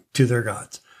fires to their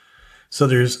gods." So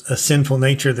there's a sinful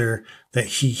nature there that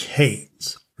he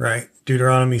hates, right?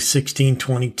 Deuteronomy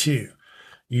 16:22.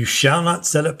 "You shall not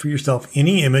set up for yourself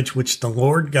any image which the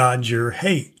Lord God your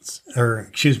hates,"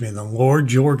 the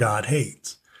Lord your God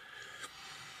hates.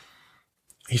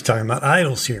 He's talking about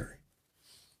idols here.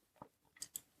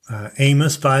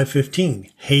 Amos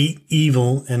 5:15. "Hate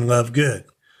evil and love good,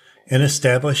 and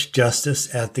establish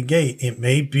justice at the gate. It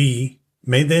may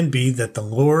then be that the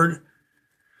Lord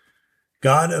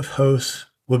God of hosts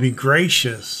will be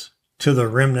gracious to the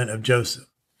remnant of Joseph."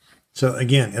 So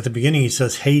again, at the beginning, he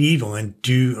says, hate evil and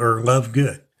do or love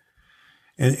good.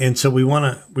 And so we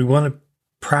want to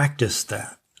practice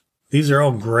that. These are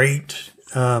all great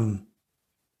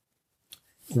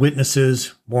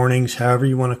witnesses, warnings, however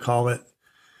you want to call it.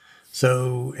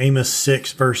 So Amos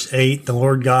 6, verse 8, "The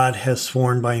Lord God has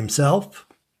sworn by himself,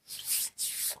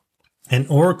 an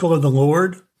oracle of the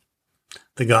Lord,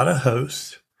 the God of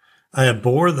hosts. I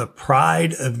abhor the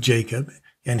pride of Jacob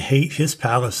and hate his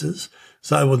palaces.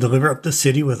 So I will deliver up the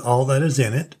city with all that is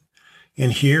in it."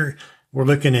 And here we're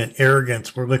looking at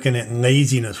arrogance. We're looking at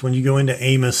laziness. When you go into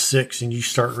Amos 6 and you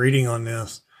start reading on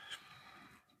this,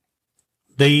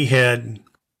 they had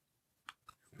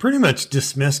pretty much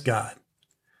dismissed God.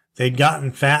 They'd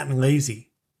gotten fat and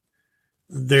lazy.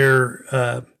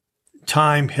 Their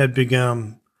time had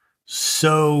become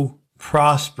so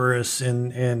prosperous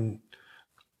and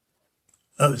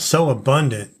so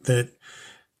abundant that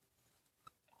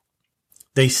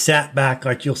they sat back,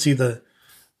 like you'll see the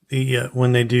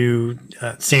when they do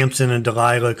Samson and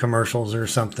Delilah commercials or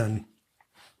something.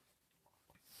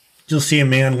 You'll see a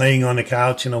man laying on a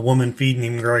couch and a woman feeding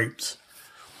him grapes.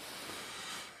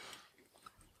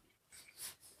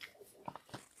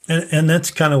 And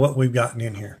that's kind of what we've gotten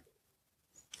in here.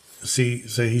 See,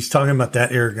 so he's talking about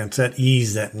that arrogance, that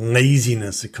ease, that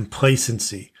laziness, the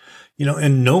complacency,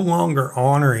 and no longer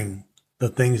honoring the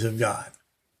things of God,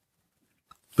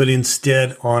 but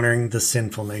instead honoring the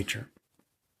sinful nature.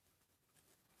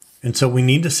 And so we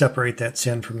need to separate that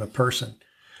sin from the person.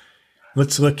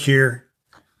 Let's look here.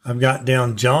 I've got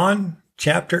down John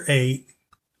chapter 8,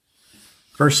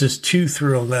 verses 2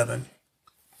 through 11.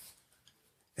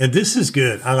 And this is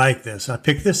good. I like this. I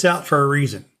picked this out for a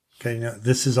reason. Okay, now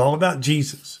this is all about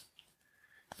Jesus.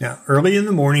 Now, early in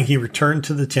the morning, he returned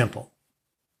to the temple.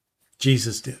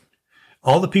 Jesus did.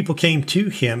 All the people came to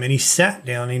him, and he sat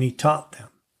down and he taught them.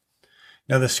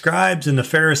 Now, the scribes and the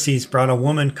Pharisees brought a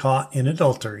woman caught in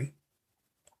adultery.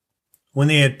 When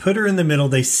they had put her in the middle,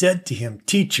 they said to him,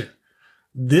 "Teacher,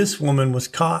 this woman was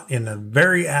caught in the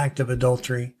very act of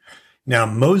adultery. Now,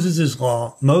 Moses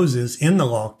in the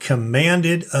law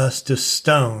commanded us to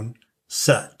stone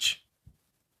such.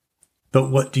 But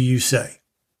what do you say?"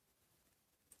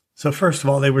 So first of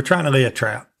all, they were trying to lay a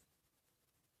trap.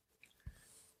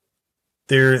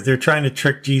 They're trying to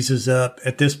trick Jesus up.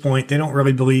 At this point, they don't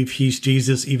really believe he's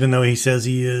Jesus, even though he says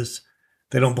he is.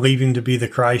 They don't believe him to be the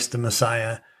Christ, the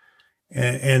Messiah.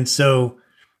 And so,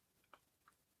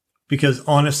 because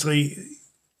honestly,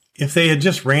 if they had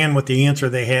just ran with the answer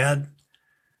they had,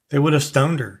 they would have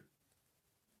stoned her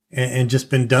and just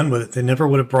been done with it. They never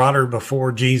would have brought her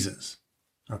before Jesus.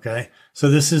 Okay. So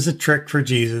this is a trick for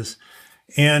Jesus.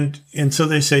 And so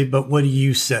they say, "But what do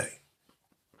you say?"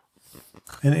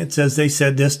 And it says they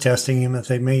said this, testing him, if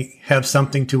they may have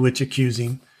something to which accuse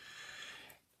him.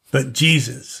 But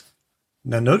Jesus,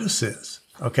 now notice this,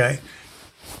 okay?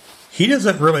 He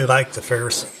doesn't really like the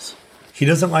Pharisees. He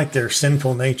doesn't like their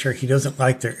sinful nature. He doesn't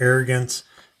like their arrogance,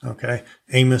 okay?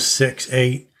 Amos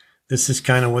 6:8. This is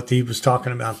kind of what he was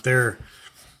talking about there.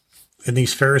 And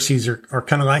these Pharisees are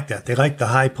kind of like that. They like the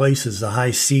high places, the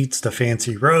high seats, the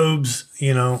fancy robes.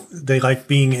 They like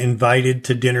being invited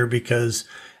to dinner because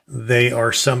they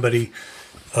are somebody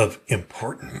of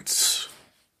importance.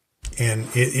 And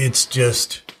it's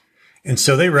just, and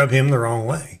so they rub him the wrong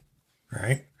way,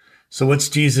 right? So what's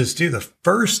Jesus do? The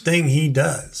first thing he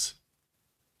does,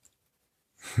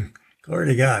 glory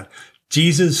to God,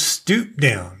 Jesus stooped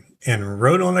down and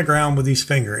wrote on the ground with his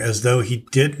finger as though he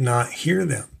did not hear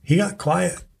them. He got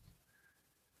quiet.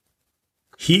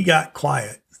 He got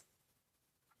quiet.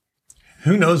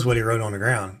 Who knows what he wrote on the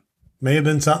ground? May have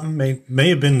been something, may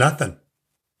have been nothing.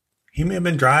 He may have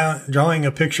been drawing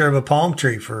a picture of a palm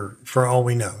tree for all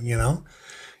we know,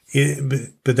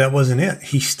 but that wasn't it.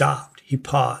 He stopped. He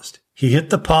paused. He hit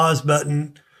the pause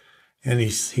button, and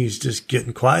he's just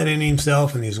getting quiet in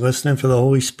himself, and he's listening for the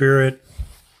Holy Spirit.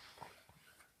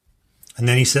 And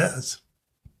then he says,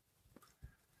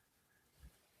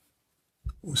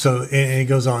 so, and he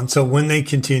goes on. So when they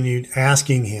continued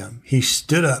asking him, he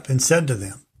stood up and said to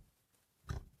them,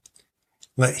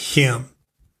 "Let him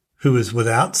who is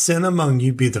without sin among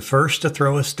you be the first to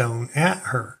throw a stone at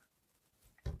her."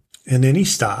 And then he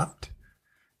stopped.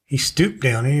 He stooped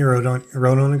down and he wrote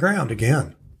on the ground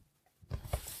again.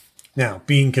 Now,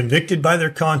 being convicted by their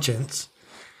conscience,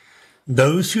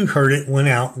 those who heard it went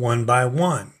out one by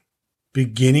one,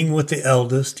 beginning with the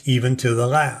eldest even to the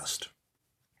last.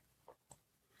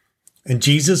 And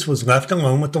Jesus was left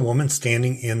alone with the woman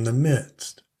standing in the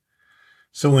midst.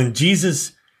 So when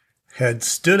Jesus had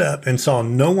stood up and saw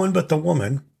no one but the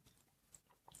woman,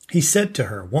 he said to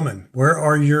her, "Woman, where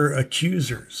are your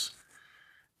accusers?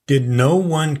 Did no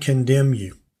one condemn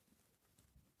you?"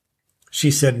 She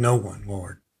said, "No one,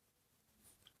 Lord."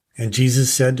 And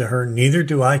Jesus said to her, "Neither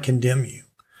do I condemn you.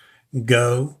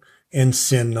 Go and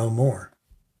sin no more."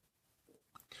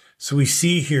 So we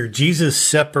see here, Jesus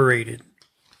separated.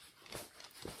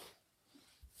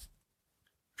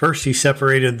 First, he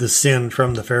separated the sin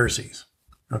from the Pharisees.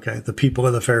 Okay, the people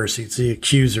of the Pharisees, the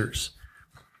accusers.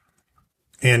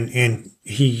 And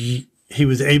he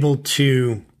was able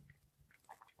to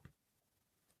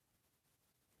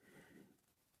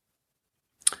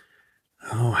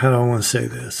how do I want to say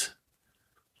this?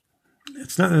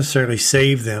 It's not necessarily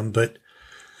save them, but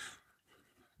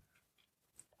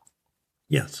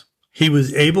yes, he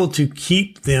was able to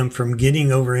keep them from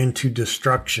getting over into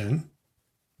destruction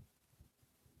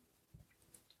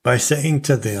by saying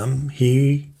to them,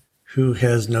 "He who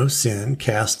has no sin,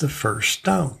 cast the first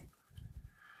stone."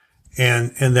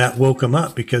 And that woke them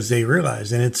up because they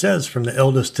realized, and it says from the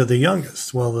eldest to the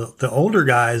youngest. Well, the older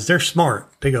guys, they're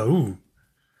smart. They go, "Ooh,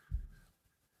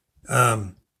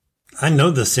 I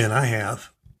know the sin I have."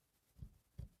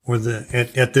 Or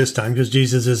at this time, because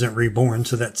Jesus isn't reborn,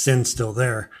 so that sin's still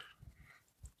there.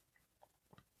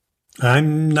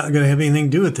 "I'm not going to have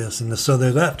anything to do with this." And so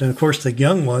they left. And of course, the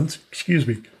young ones,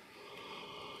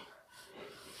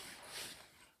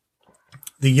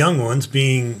 the young ones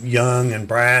being young and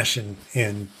brash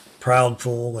and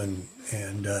proudful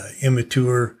and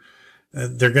immature,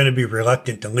 they're going to be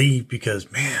reluctant to leave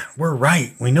because, man, we're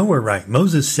right. We know we're right.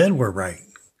 Moses said we're right.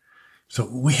 So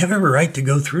we have every right to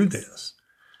go through this.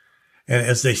 And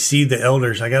as they see the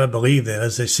elders, I got to believe that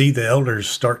as they see the elders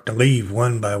start to leave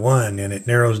one by one and it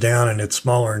narrows down and it's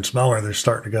smaller and smaller, they're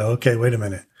starting to go, "Okay, wait a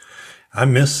minute. I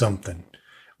missed something.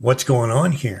 What's going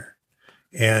on here?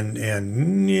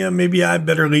 And yeah, maybe I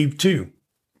better leave too."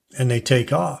 And they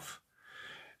take off.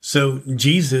 So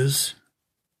Jesus,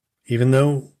 even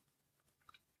though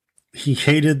he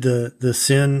hated the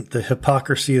sin, the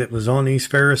hypocrisy that was on these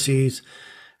Pharisees,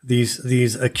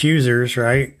 these accusers,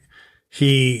 right?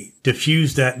 He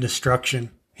diffused that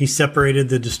destruction. He separated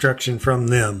the destruction from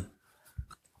them.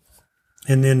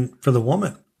 And then for the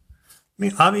woman, I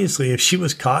mean, obviously, if she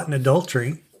was caught in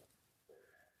adultery,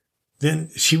 then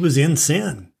she was in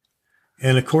sin.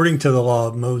 And according to the law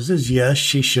of Moses, yes,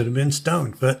 she should have been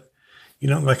stoned. But,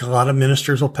 like a lot of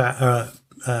ministers will point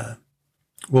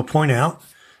out,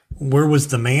 where was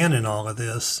the man in all of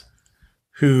this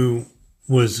who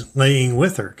was laying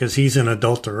with her? Because he's an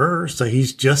adulterer, so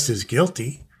he's just as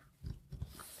guilty.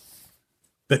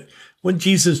 But what did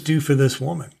Jesus do for this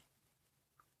woman?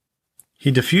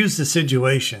 He diffused the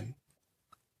situation.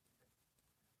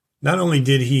 Not only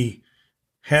did he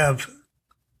have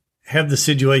the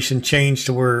situation changed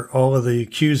to where all of the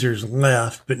accusers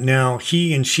left, but now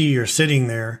he and she are sitting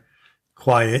there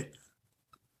quiet.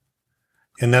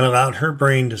 And that allowed her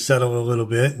brain to settle a little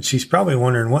bit. And she's probably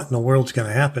wondering, what in the world's going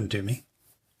to happen to me?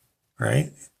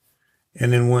 Right?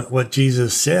 And then what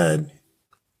Jesus said,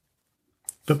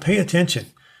 but pay attention.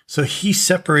 So he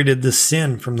separated the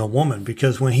sin from the woman,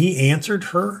 because when he answered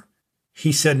her,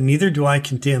 He said, neither do I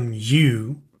condemn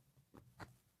you,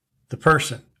 the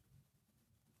person.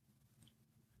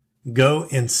 Go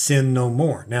and sin no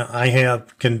more. Now, I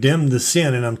have condemned the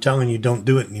sin, and I'm telling you, don't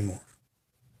do it anymore.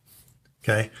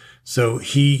 Okay? So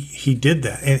he did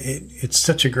that. And it's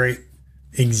such a great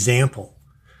example.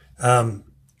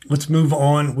 Let's move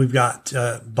on. We've got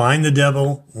bind the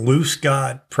devil, loose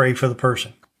God, pray for the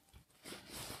person.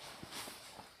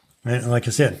 And like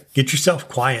I said, get yourself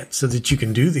quiet so that you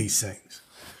can do these things,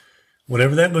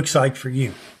 whatever that looks like for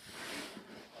you.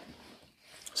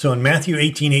 So in Matthew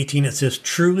 18:18, it says,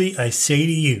 truly I say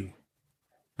to you,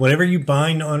 whatever you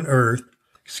bind on earth,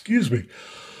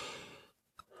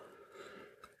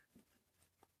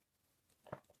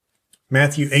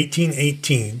 Matthew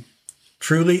 18:18,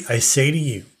 truly I say to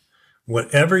you,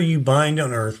 whatever you bind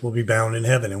on earth will be bound in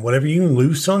heaven, and whatever you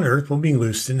loose on earth will be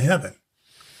loosed in heaven.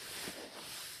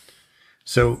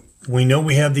 So we know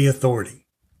we have the authority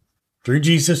through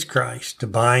Jesus Christ to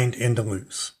bind and to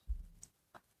loose.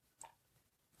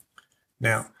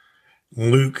 Now,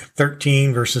 Luke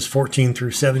 13, verses 14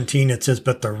 through 17, it says,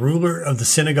 but the ruler of the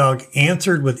synagogue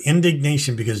answered with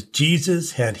indignation because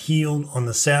Jesus had healed on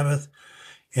the Sabbath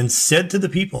and said to the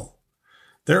people,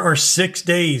 there are 6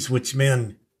 days which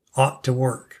men ought to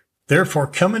work. Therefore,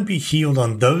 come and be healed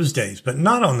on those days, but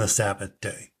not on the Sabbath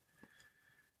day.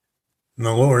 And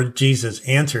the Lord Jesus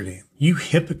answered him, you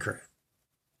hypocrite.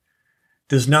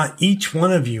 Does not each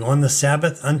one of you on the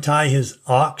Sabbath untie his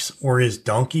ox or his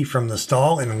donkey from the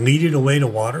stall and lead it away to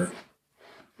water?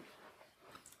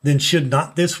 Then should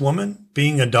not this woman,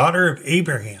 being a daughter of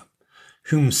Abraham,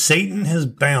 whom Satan has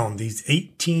bound these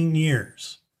 18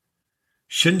 years,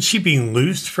 shouldn't she be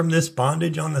loosed from this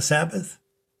bondage on the Sabbath?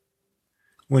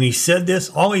 When he said this,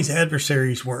 all his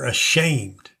adversaries were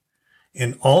ashamed,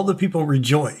 and all the people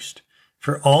rejoiced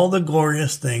for all the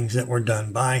glorious things that were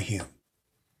done by him.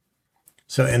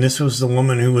 So, and this was the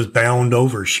woman who was bound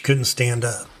over. She couldn't stand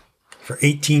up for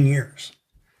 18 years.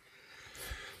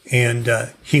 And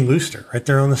he loosed her right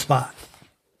there on the spot.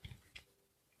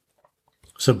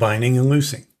 So binding and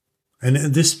loosing. And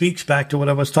this speaks back to what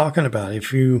I was talking about.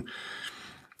 If you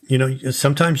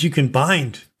sometimes you can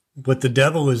bind what the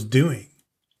devil is doing.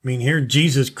 I mean, here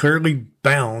Jesus clearly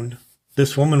bound.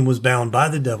 This woman was bound by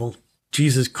the devil.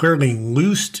 Jesus clearly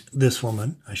loosed this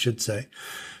woman, I should say.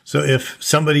 So if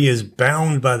somebody is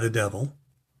bound by the devil,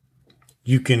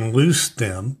 you can loose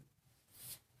them.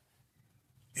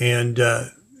 And,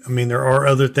 there are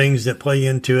other things that play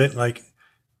into it. Like,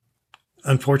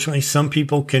 unfortunately, some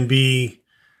people can be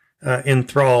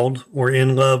enthralled or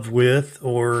in love with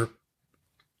or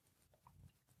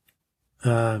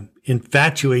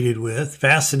infatuated with,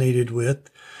 fascinated with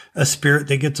a spirit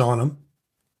that gets on them.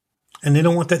 And they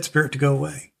don't want that spirit to go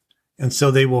away. And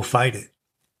so they will fight it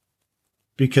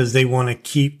because they want to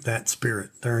keep that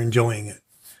spirit. They're enjoying it.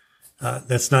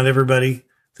 That's not everybody.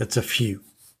 That's a few.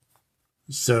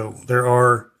 So there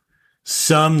are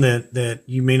some that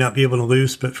you may not be able to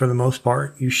loose, but for the most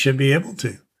part, you should be able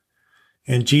to.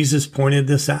 And Jesus pointed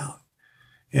this out.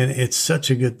 And it's such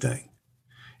a good thing.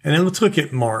 And then let's look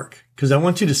at Mark, because I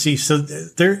want you to see. So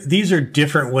these are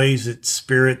different ways that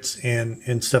spirits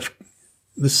and stuff,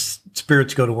 the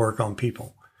spirits go to work on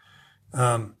people.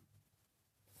 The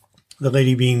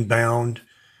lady being bound,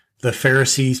 the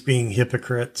Pharisees being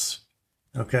hypocrites.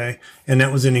 Okay. And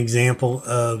that was an example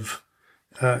of,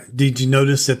 did you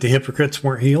notice that the hypocrites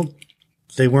weren't healed?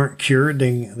 They weren't cured.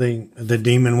 The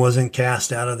demon wasn't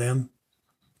cast out of them.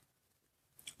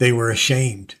 They were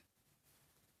ashamed.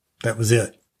 That was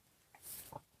it.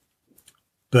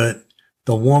 But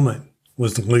the woman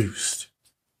was loosed.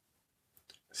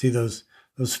 See, those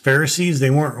Pharisees, they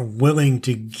weren't willing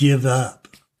to give up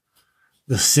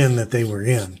the sin that they were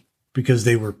in because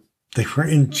they were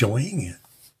enjoying it.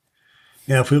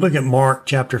 Now, if we look at Mark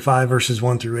chapter 5, verses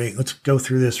 1 through 8, let's go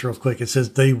through this real quick. It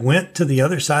says, they went to the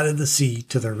other side of the sea,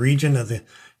 to the region of the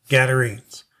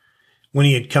Gadarenes. When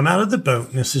he had come out of the boat,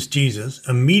 and this is Jesus,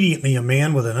 immediately a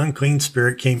man with an unclean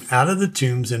spirit came out of the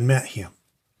tombs and met him.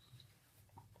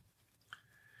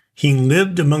 He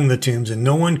lived among the tombs, and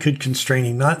no one could constrain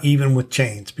him, not even with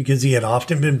chains, because he had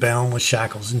often been bound with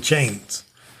shackles and chains.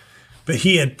 But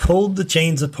he had pulled the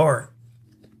chains apart,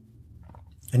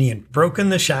 and he had broken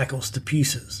the shackles to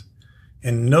pieces,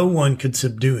 and no one could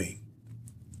subdue him.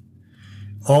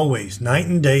 Always, night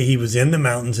and day, he was in the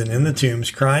mountains and in the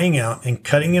tombs, crying out and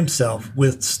cutting himself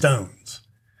with stones.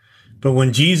 But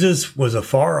when Jesus was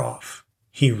afar off,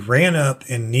 he ran up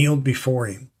and kneeled before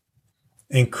him,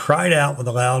 and cried out with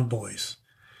a loud voice,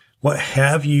 what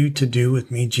have you to do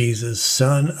with me, Jesus,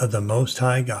 Son of the Most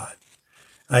High God?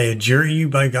 I adjure you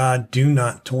by God, do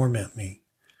not torment me.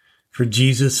 For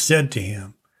Jesus said to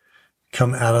him,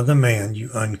 come out of the man, you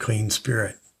unclean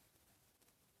spirit.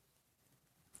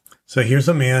 So here's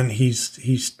a man,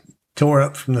 he's tore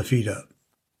up from the feet up.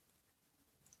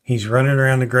 He's running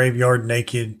around the graveyard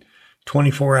naked,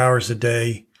 24 hours a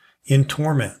day, in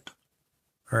torment.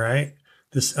 All right?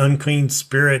 This unclean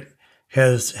spirit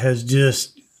has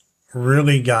just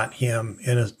really got him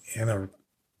in a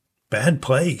bad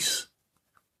place.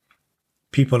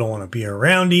 People don't want to be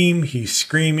around him. He's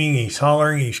screaming, he's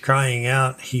hollering, he's crying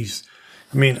out.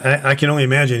 I can only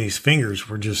imagine his fingers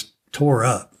were just tore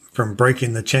up from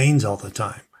breaking the chains all the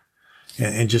time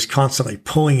and just constantly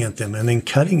pulling at them and then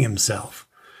cutting himself.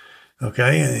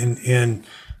 Okay. And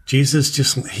Jesus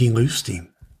he loosed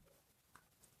him.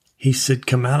 He said,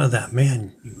 come out of that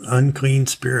man, you unclean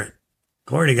spirit.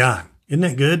 Glory to God. Isn't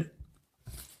that good?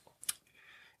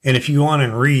 And if you go on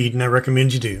and read, and I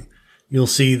recommend you do, you'll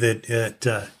see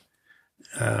that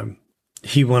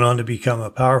he went on to become a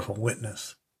powerful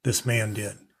witness. This man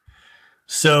did.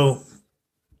 So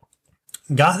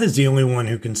God is the only one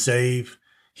who can save.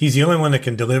 He's the only one that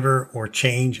can deliver or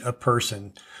change a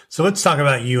person. So let's talk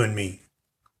about you and me.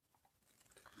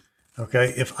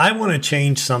 Okay. If I want to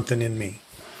change something in me,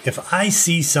 if I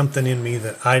see something in me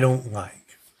that I don't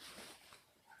like,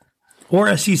 or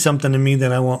I see something in me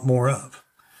that I want more of,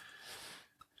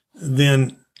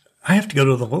 then I have to go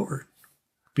to the Lord,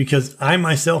 because I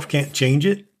myself can't change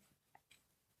it.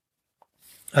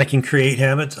 I can create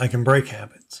habits. I can break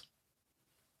habits.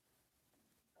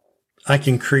 I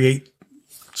can create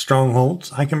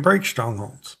strongholds. I can break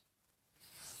strongholds.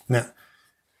 Now,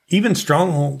 even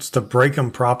strongholds, to break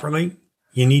them properly,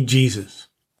 you need Jesus.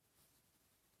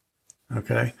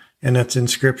 Okay? And that's in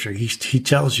Scripture. He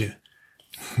tells you.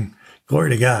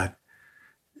 Glory to God.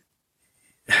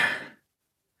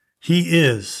 He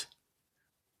is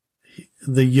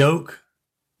the yoke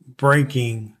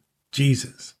breaking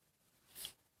Jesus.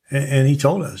 And he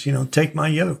told us, take my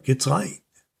yoke. It's light.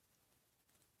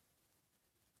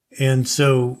 And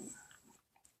so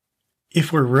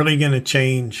if we're really going to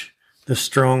change the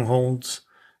strongholds,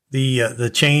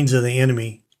 the chains of the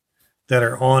enemy that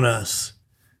are on us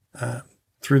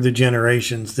through the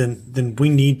generations, then we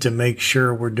need to make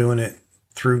sure we're doing it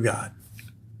through God,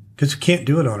 because we can't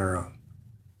do it on our own.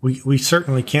 We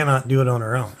certainly cannot do it on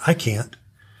our own. I can't.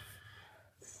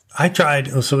 I tried.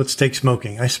 So let's take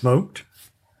smoking. I smoked.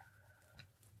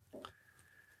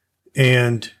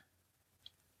 And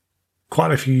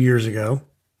quite a few years ago,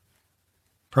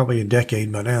 probably a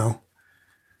decade by now,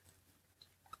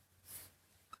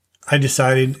 I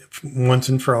decided once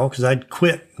and for all, because I'd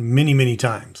quit many, many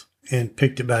times and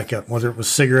picked it back up, whether it was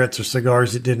cigarettes or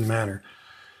cigars, it didn't matter.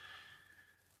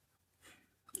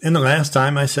 And the last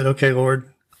time I said, okay,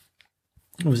 Lord,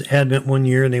 it was Advent one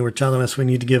year, and they were telling us we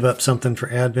need to give up something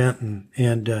for Advent.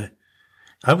 And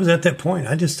I was at that point.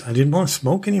 I didn't want to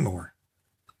smoke anymore.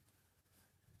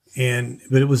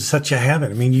 But it was such a habit.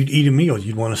 I mean, you'd eat a meal,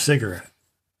 you'd want a cigarette.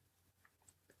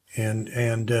 And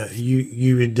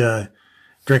you would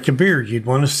drink a beer, you'd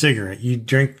want a cigarette. You'd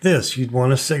drink this, you'd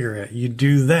want a cigarette. You'd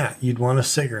do that, you'd want a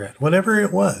cigarette. Whatever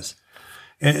it was.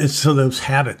 And so those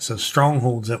habits, those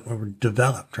strongholds that were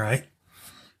developed, right?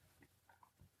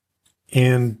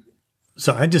 And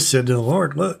so I just said to the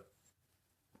Lord, look,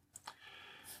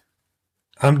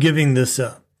 I'm giving this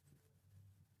up.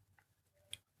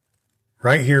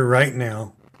 Right here, right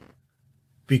now,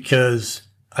 because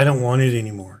I don't want it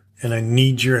anymore. And I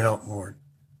need your help, Lord.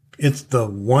 It's the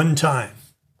one time,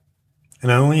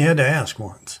 and I only had to ask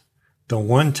once, the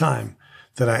one time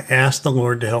that I asked the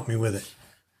Lord to help me with it,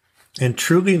 and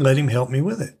truly let him help me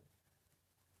with it.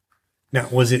 Now,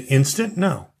 was it instant?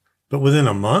 No. But within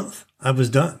a month, I was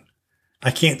done. I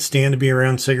can't stand to be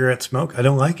around cigarette smoke. I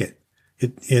don't like it.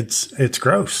 It's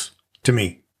gross to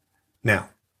me now.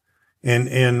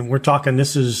 And we're talking,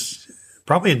 this is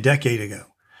probably a decade ago.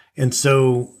 And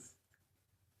so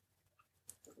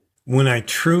when I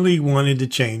truly wanted to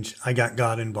change, I got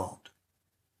God involved.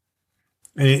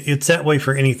 And it's that way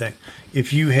for anything.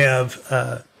 If you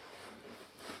have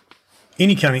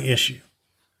any kind of issue,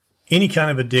 any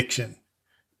kind of addiction,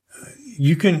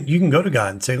 you can go to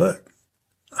God and say, look,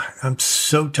 I'm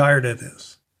so tired of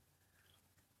this.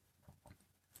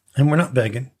 And we're not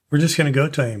begging. We're just going to go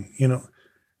to him,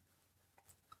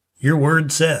 Your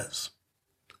word says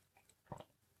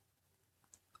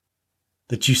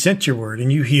that you sent your word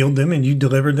and you healed them and you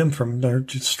delivered them from their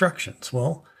destructions.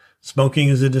 Well, smoking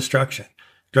is a destruction.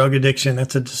 Drug addiction,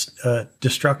 that's a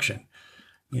destruction.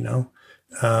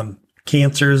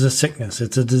 Cancer is a sickness.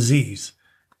 It's a disease.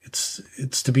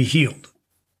 It's to be healed,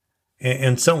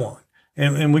 and so on.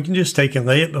 And we can just take and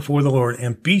lay it before the Lord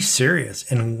and be serious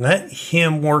and let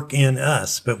him work in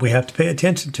us. But we have to pay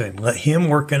attention to him. Let him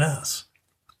work in us.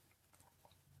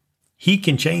 He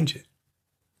can change it.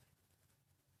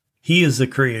 He is the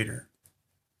creator.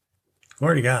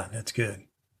 Glory to God. That's good.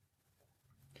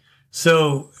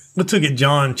 So let's look at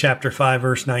John chapter 5,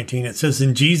 verse 19. It says,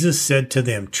 "And Jesus said to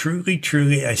them, Truly,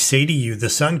 truly, I say to you, the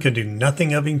Son can do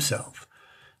nothing of himself,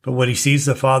 but what he sees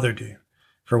the Father do.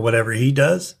 For whatever he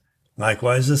does,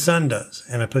 likewise the Son does."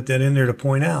 And I put that in there to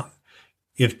point out,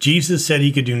 if Jesus said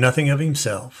he could do nothing of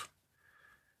himself,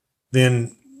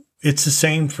 then it's the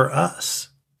same for us.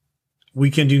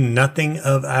 We can do nothing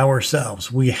of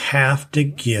ourselves. We have to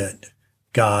get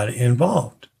God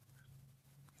involved.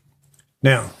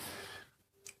 Now,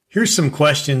 here's some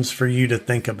questions for you to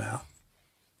think about.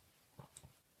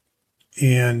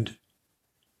 And,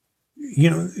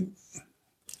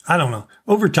 I don't know.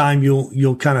 Over time,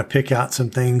 you'll kind of pick out some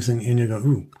things and you go,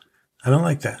 ooh, I don't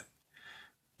like that.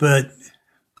 But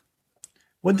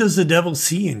what does the devil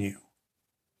see in you?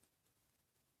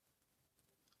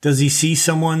 Does he see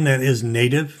someone that is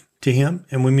native to him?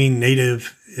 And we mean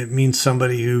native, it means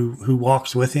somebody who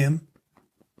walks with him,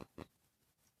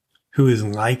 who is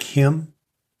like him.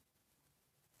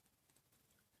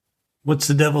 What's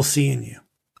the devil see in you?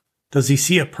 Does he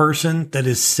see a person that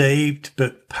is saved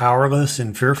but powerless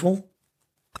and fearful?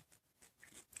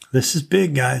 This is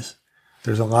big, guys.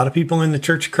 There's a lot of people in the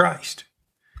Church of Christ.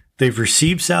 They've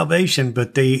received salvation,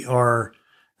 but they are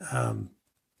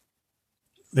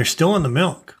they're still in the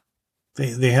milk.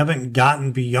 They haven't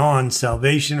gotten beyond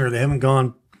salvation, or they haven't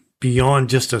gone beyond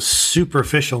just a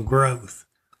superficial growth.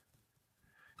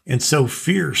 And so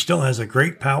fear still has a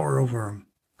great power over them.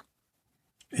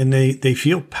 And they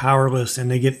feel powerless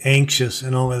and they get anxious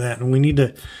and all of that. And we need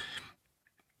to,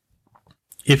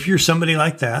 if you're somebody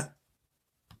like that,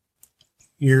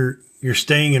 you're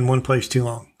staying in one place too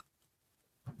long.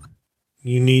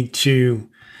 You need to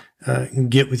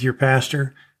get with your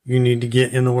pastor. You need to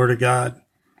get in the Word of God.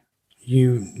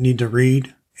 You need to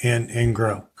read and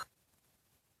grow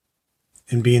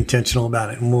and be intentional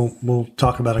about it. And we'll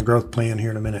talk about a growth plan here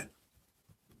in a minute.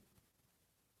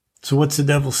 So what's the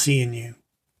devil see in you?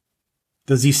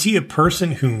 Does he see a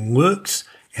person who looks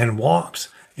and walks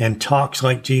and talks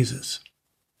like Jesus?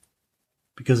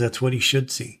 Because that's what he should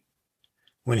see.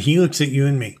 When he looks at you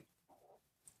and me,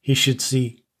 he should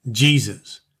see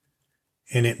Jesus.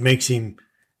 And it makes him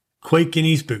quake in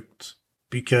his boots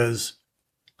because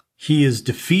he is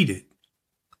defeated.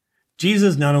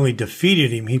 Jesus not only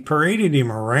defeated him, he paraded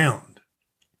him around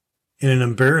in an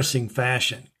embarrassing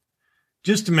fashion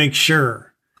just to make sure,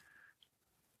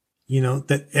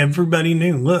 that everybody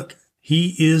knew, look,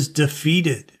 he is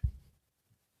defeated.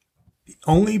 The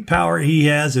only power he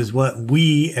has is what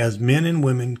we as men and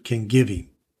women can give him.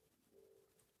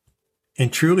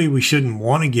 And truly, we shouldn't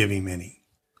want to give him any.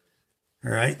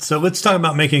 All right. So let's talk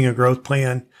about making a growth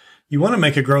plan. You want to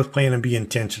make a growth plan and be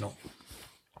intentional.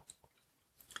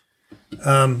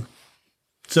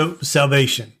 So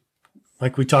salvation,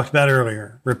 like we talked about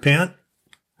earlier, repent,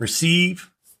 receive,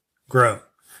 grow.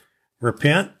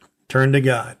 Repent, turn to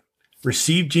God.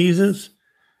 Receive Jesus,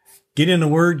 get in the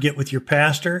Word, get with your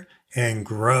pastor, and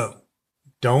grow.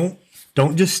 Don't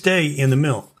just stay in the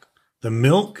milk. The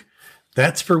milk,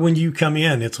 that's for when you come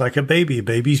in. It's like a baby. A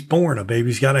baby's born. A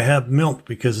baby's got to have milk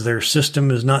because their system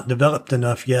is not developed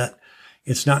enough yet.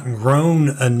 It's not grown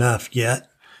enough yet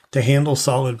to handle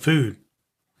solid food.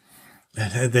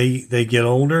 And they get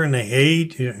older and they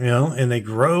age, and they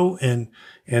grow,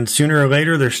 and sooner or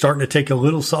later they're starting to take a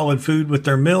little solid food with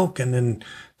their milk, and then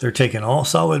they're taking all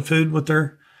solid food with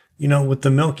their, with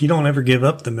the milk. You don't ever give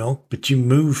up the milk, but you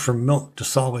move from milk to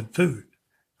solid food.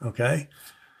 Okay.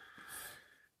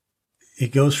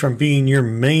 It goes from being your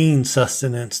main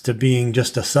sustenance to being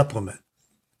just a supplement,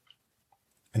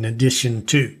 an addition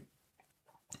to.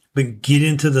 But get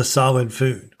into the solid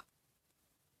food.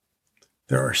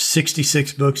 There are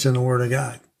 66 books in the Word of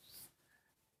God.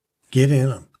 Get in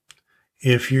them.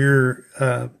 If you're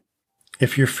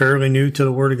fairly new to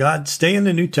the Word of God, stay in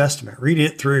the New Testament. Read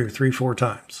it through 3-4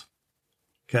 times.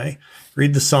 Okay?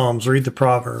 Read the Psalms, read the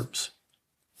Proverbs.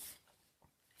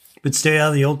 But stay out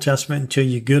of the Old Testament until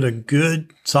you get a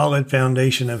good, solid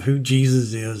foundation of who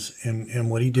Jesus is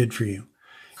and what he did for you.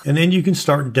 And then you can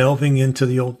start delving into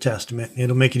the Old Testament.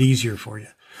 It'll make it easier for you.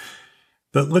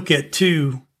 But look at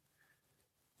 2,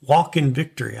 walk in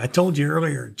victory. I told you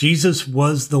earlier, Jesus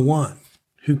was the one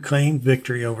who claimed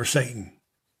victory over Satan.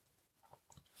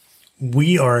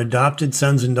 We are adopted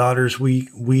sons and daughters.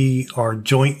 We are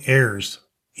joint heirs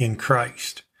in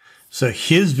Christ. So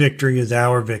his victory is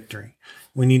our victory.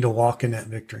 We need to walk in that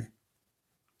victory.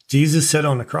 Jesus said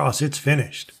on the cross, it's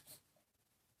finished.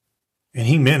 And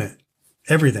he meant it.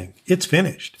 Everything. It's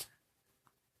finished.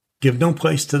 Give no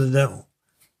place to the devil.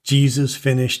 Jesus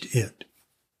finished it.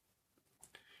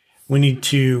 We need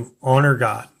to honor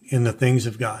God in the things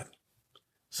of God.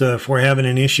 So if we're having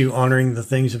an issue honoring the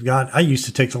things of God, I used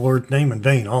to take the Lord's name in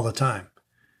vain all the time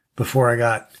before I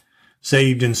got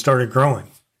saved and started growing,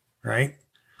 right?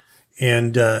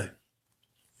 And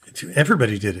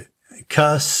everybody did it.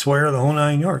 Cuss, swear, the whole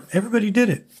 9 yards. Everybody did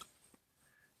it.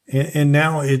 And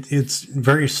now it's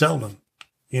very seldom,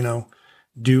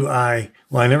 I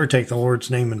never take the Lord's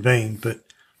name in vain, but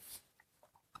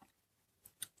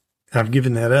I've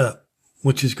given that up,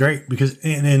 which is great because,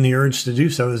 and the urge to do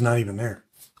so is not even there.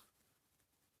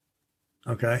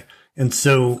 Okay. And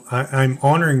so I'm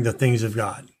honoring the things of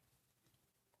God.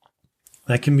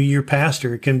 That can be your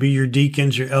pastor. It can be your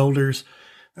deacons, your elders.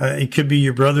 It could be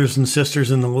your brothers and sisters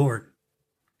in the Lord.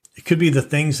 It could be the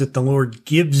things that the Lord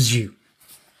gives you.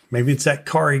 Maybe it's that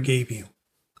car he gave you,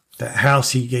 that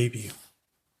house he gave you.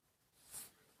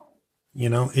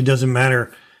 It doesn't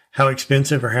matter how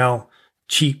expensive or how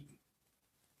cheap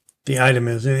the item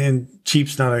is. And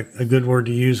cheap's not a good word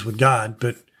to use with God,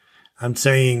 but I'm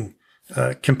saying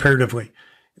comparatively,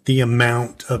 the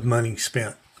amount of money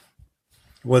spent,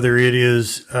 whether it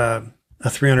is a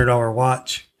 $300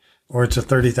 watch or it's a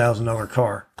 $30,000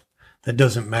 car, that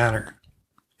doesn't matter.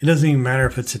 It doesn't even matter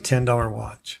if it's a $10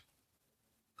 watch.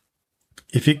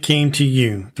 If it came to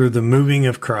you through the moving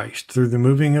of Christ, through the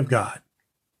moving of God,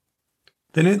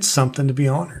 then it's something to be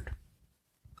honored.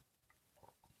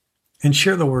 And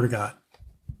share the word of God.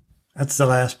 That's the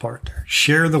last part there.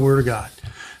 Share the word of God.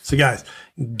 So guys,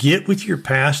 get with your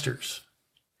pastors.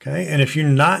 Okay. And if you're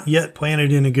not yet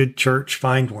planted in a good church,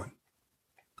 find one.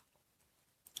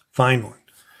 Find one.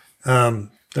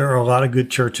 There are a lot of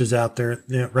good churches out there.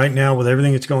 Right now, with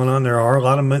everything that's going on, there are a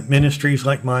lot of ministries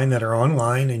like mine that are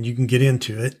online, and you can get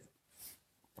into it.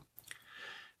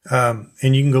 And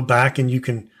you can go back and you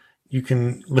can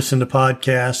listen to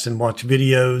podcasts and watch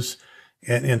videos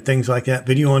and things like that.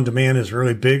 Video on demand is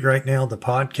really big right now. The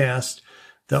podcast,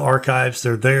 the archives,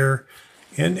 they're there,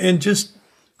 and just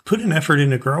put an effort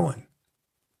into growing.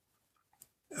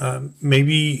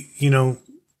 Maybe,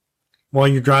 while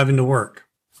you're driving to work,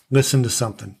 listen to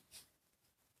something.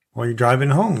 While you're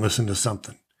driving home, listen to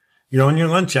something. You're on your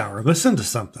lunch hour, listen to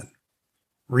something.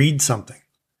 Read something.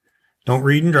 Don't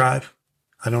read and drive.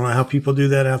 I don't know how people do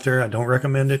that out there. I don't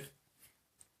recommend it.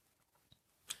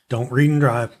 Don't read and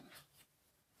drive.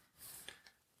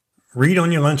 Read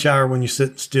on your lunch hour when you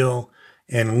sit still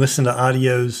and listen to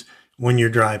audios when you're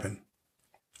driving.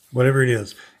 Whatever it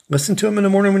is. Listen to them in the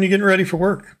morning when you're getting ready for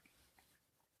work.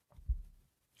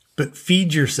 But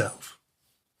feed yourself.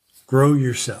 Grow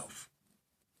yourself.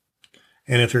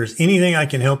 And if there's anything I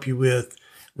can help you with,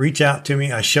 reach out to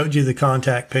me. I showed you the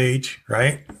contact page,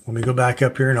 right? Let me go back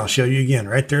up here and I'll show you again.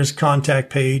 Right there's a contact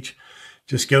page.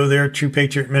 Just go there,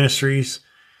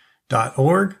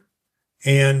 truepatriotministries.org,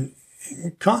 and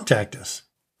contact us.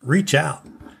 Reach out.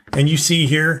 And you see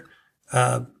here,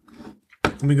 let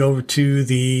me go over to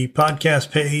the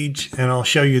podcast page and I'll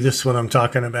show you this, what I'm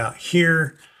talking about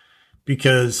here,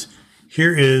 because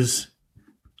here is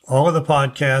all of the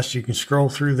podcasts. You can scroll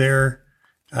through there.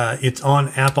 It's on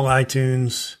Apple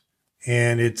iTunes,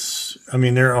 and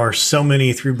there are so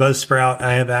many through Buzzsprout.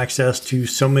 I have access to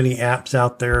so many apps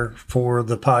out there for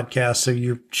the podcast. So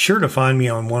you're sure to find me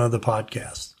on one of the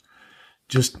podcasts.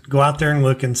 Just go out there and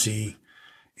look and see.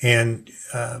 And,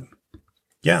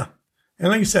 yeah. And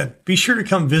like I said, be sure to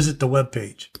come visit the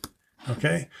webpage.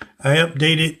 Okay. I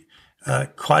update it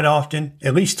quite often,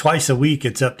 at least twice a week.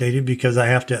 It's updated because I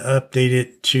have to update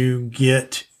it to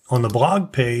get on the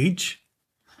blog page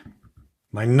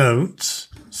my notes.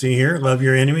 See here, Love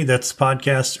Your Enemy. That's the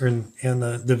podcast and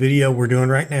the video we're doing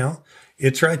right now.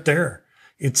 It's right there.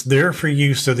 It's there for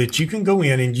you so that you can go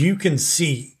in and you can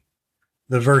see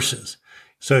the verses.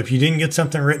 So if you didn't get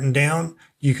something written down,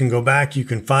 you can go back, you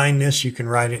can find this, you can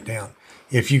write it down.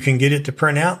 If you can get it to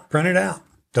print it out.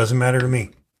 Doesn't matter to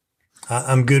me.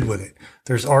 I'm good with it.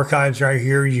 There's archives right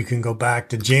here. You can go back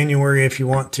to January if you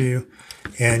want to,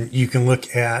 and you can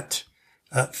look at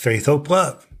Faith, Hope,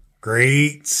 Love.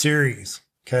 Great series.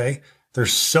 Okay.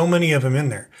 There's so many of them in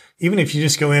there. Even if you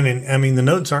just go in and, the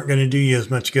notes aren't going to do you as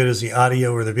much good as the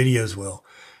audio or the videos will,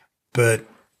 but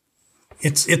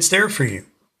it's there for you.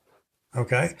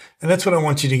 Okay. And that's what I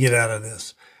want you to get out of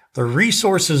this. The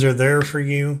resources are there for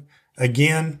you.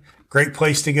 Again, great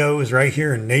place to go is right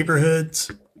here in Neighborhoods.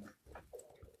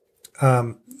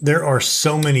 There are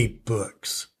so many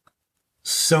books.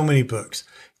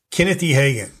 Kenneth E.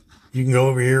 Hagin. You can go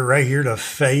over here, right here to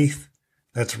Faith.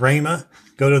 That's Rhema.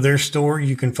 Go to their store.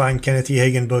 You can find Kenneth E.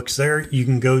 Hagin books there. You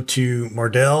can go to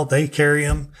Mardel. They carry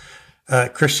them.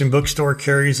 Christian Bookstore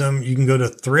carries them. You can go to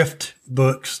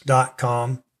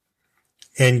thriftbooks.com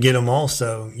and get them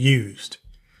also used.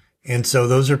 And so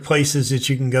those are places that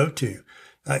you can go to.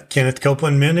 Kenneth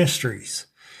Copeland Ministries.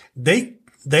 They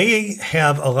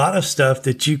have a lot of stuff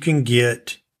that you can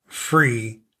get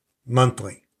free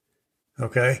monthly.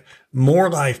 Okay.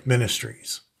 More Life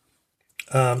Ministries.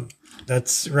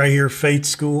 That's right here. Faith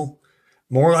School,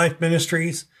 More Life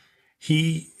Ministries.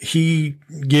 He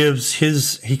gives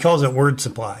he calls it Word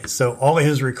Supply. So all of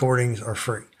his recordings are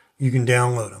free. You can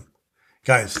download them.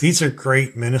 Guys, these are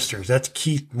great ministers. That's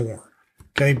Keith Moore.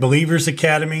 Okay. Believers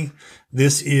Academy.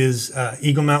 This is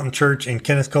Eagle Mountain Church and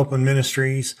Kenneth Copeland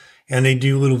Ministries. And they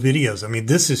do little videos. I mean,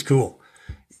 this is cool.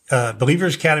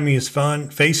 Believers Academy is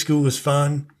fun. Faith School is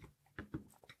fun.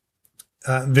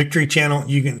 Victory Channel,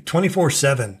 you can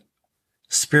 24/7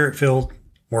 Spirit-filled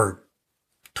word.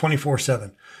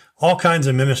 24/7. All kinds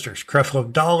of ministers. Creflo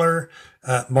Dollar,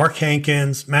 Mark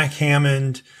Hankins, Mac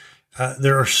Hammond.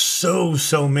 There are so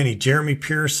many. Jeremy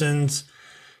Pearsons.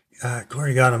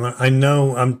 Glory to God. I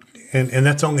know and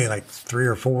that's only like 3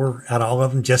 or 4 out of all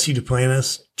of them. Jesse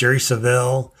Duplantis, Jerry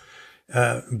Savelle,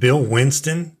 Bill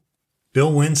Winston.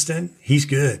 He's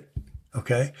good.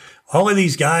 Okay. All of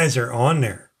these guys are on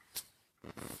there.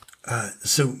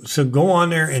 So go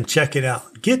on there and check it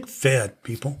out. Get fed,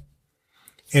 people.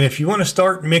 And if you want to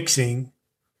start mixing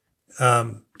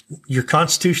your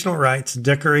constitutional rights,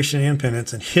 Declaration of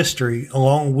Independence, and history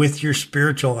along with your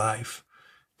spiritual life,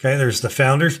 okay, there's the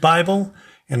Founders Bible,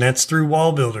 and that's through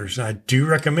Wall Builders. And I do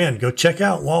recommend go check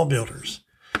out Wall Builders.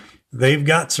 They've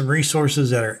got some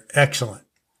resources that are excellent.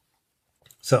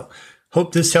 So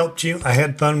hope this helped you. I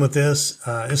had fun with this.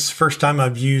 This is the first time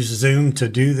I've used Zoom to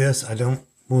do this.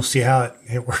 We'll see how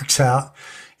it works out.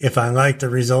 If I like the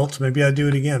results, maybe I do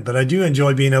it again. But I do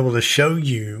enjoy being able to show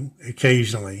you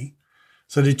occasionally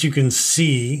so that you can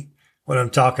see what I'm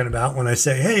talking about when I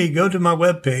say, hey, go to my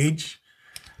webpage.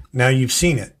 Now you've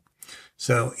seen it.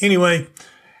 So anyway,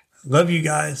 love you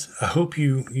guys. I hope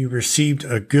you received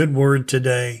a good word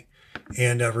today.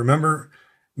 And remember,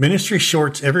 Ministry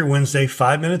Shorts every Wednesday,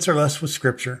 5 minutes or less with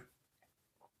scripture.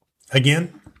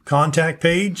 Again, contact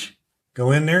page.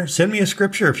 Go in there. Send me a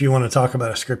scripture if you want to talk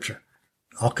about a scripture.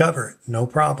 I'll cover it. No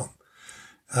problem.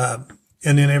 And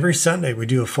then every Sunday we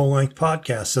do a full-length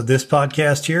podcast. So this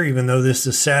podcast here, even though this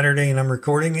is Saturday and I'm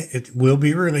recording it, it will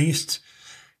be released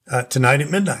tonight at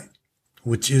midnight,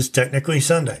 which is technically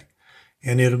Sunday.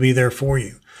 And it'll be there for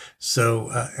you. So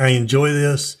I enjoy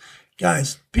this.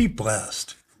 Guys, be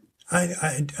blessed.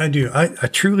 I do. I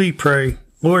truly pray,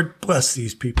 Lord, bless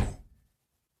these people.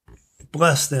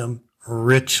 Bless them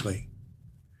richly.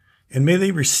 And may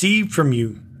they receive from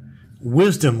you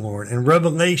wisdom, Lord, and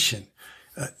revelation,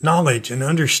 knowledge and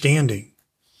understanding.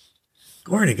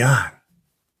 Glory to God.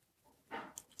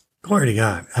 Glory to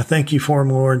God. I thank you for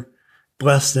them, Lord.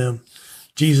 Bless them. In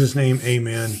Jesus' name,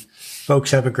 amen.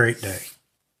 Folks, have a great day.